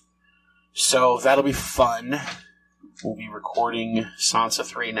 12. So that'll be fun. We'll be recording Sansa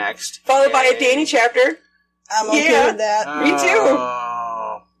 3 next. Followed by a Dany chapter. I'm okay with that. Me too.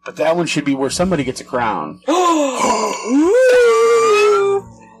 But that one should be where somebody gets a crown.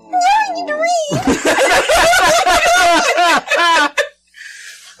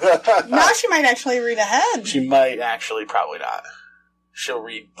 Now she might actually read ahead. She might actually, probably not. She'll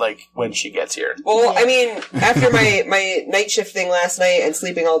read, like, when she gets here. Well, I mean, after my night shift thing last night and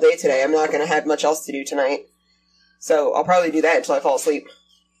sleeping all day today, I'm not going to have much else to do tonight. So I'll probably do that until I fall asleep.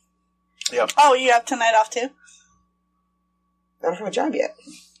 Yep. Oh, you have tonight off too? I don't have a job yet.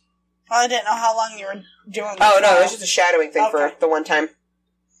 Well, I didn't know how long you were doing this. Oh, no, it was just a shadowing thing Okay. for the one time.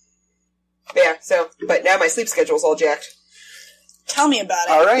 Yeah, but now my sleep schedule's all jacked. Tell me about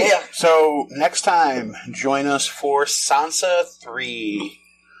it. All right. Yeah. So next time, join us for Sansa 3.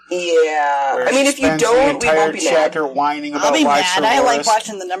 Yeah. where I mean, she if you spends the don't, we entire won't be mad. chapter whining about I'll be why mad. Ser I like Loras-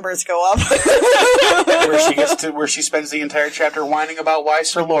 watching the numbers go up. where she spends the entire chapter whining about why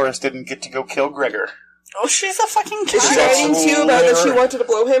Ser Loras didn't get to go kill Gregor. Oh, she's a fucking Is she child. writing to you about that she wanted to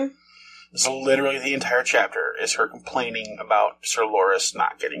blow him? So literally the entire chapter is her complaining about Ser Loras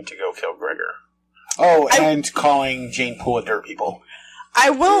not getting to go kill Gregor. Oh, and calling Jane Poole a dirt people. I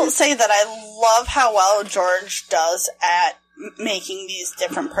will say that I love how well George does at making these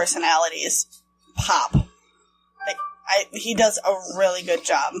different personalities pop. Like, he does a really good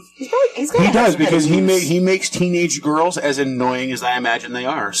job. He does, because he makes teenage girls as annoying as I imagine they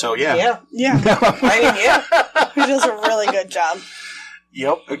are. So yeah. Yeah. I mean, yeah. He does a really good job.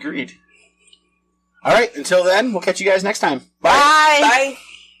 Yep, agreed. All right, until then, we'll catch you guys next time. Bye. Bye.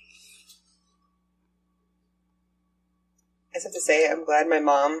 I just have to say, I'm glad my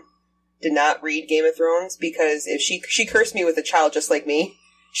mom did not read Game of Thrones, because if she cursed me with a child just like me,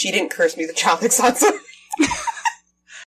 she didn't curse me with a child like Sansa.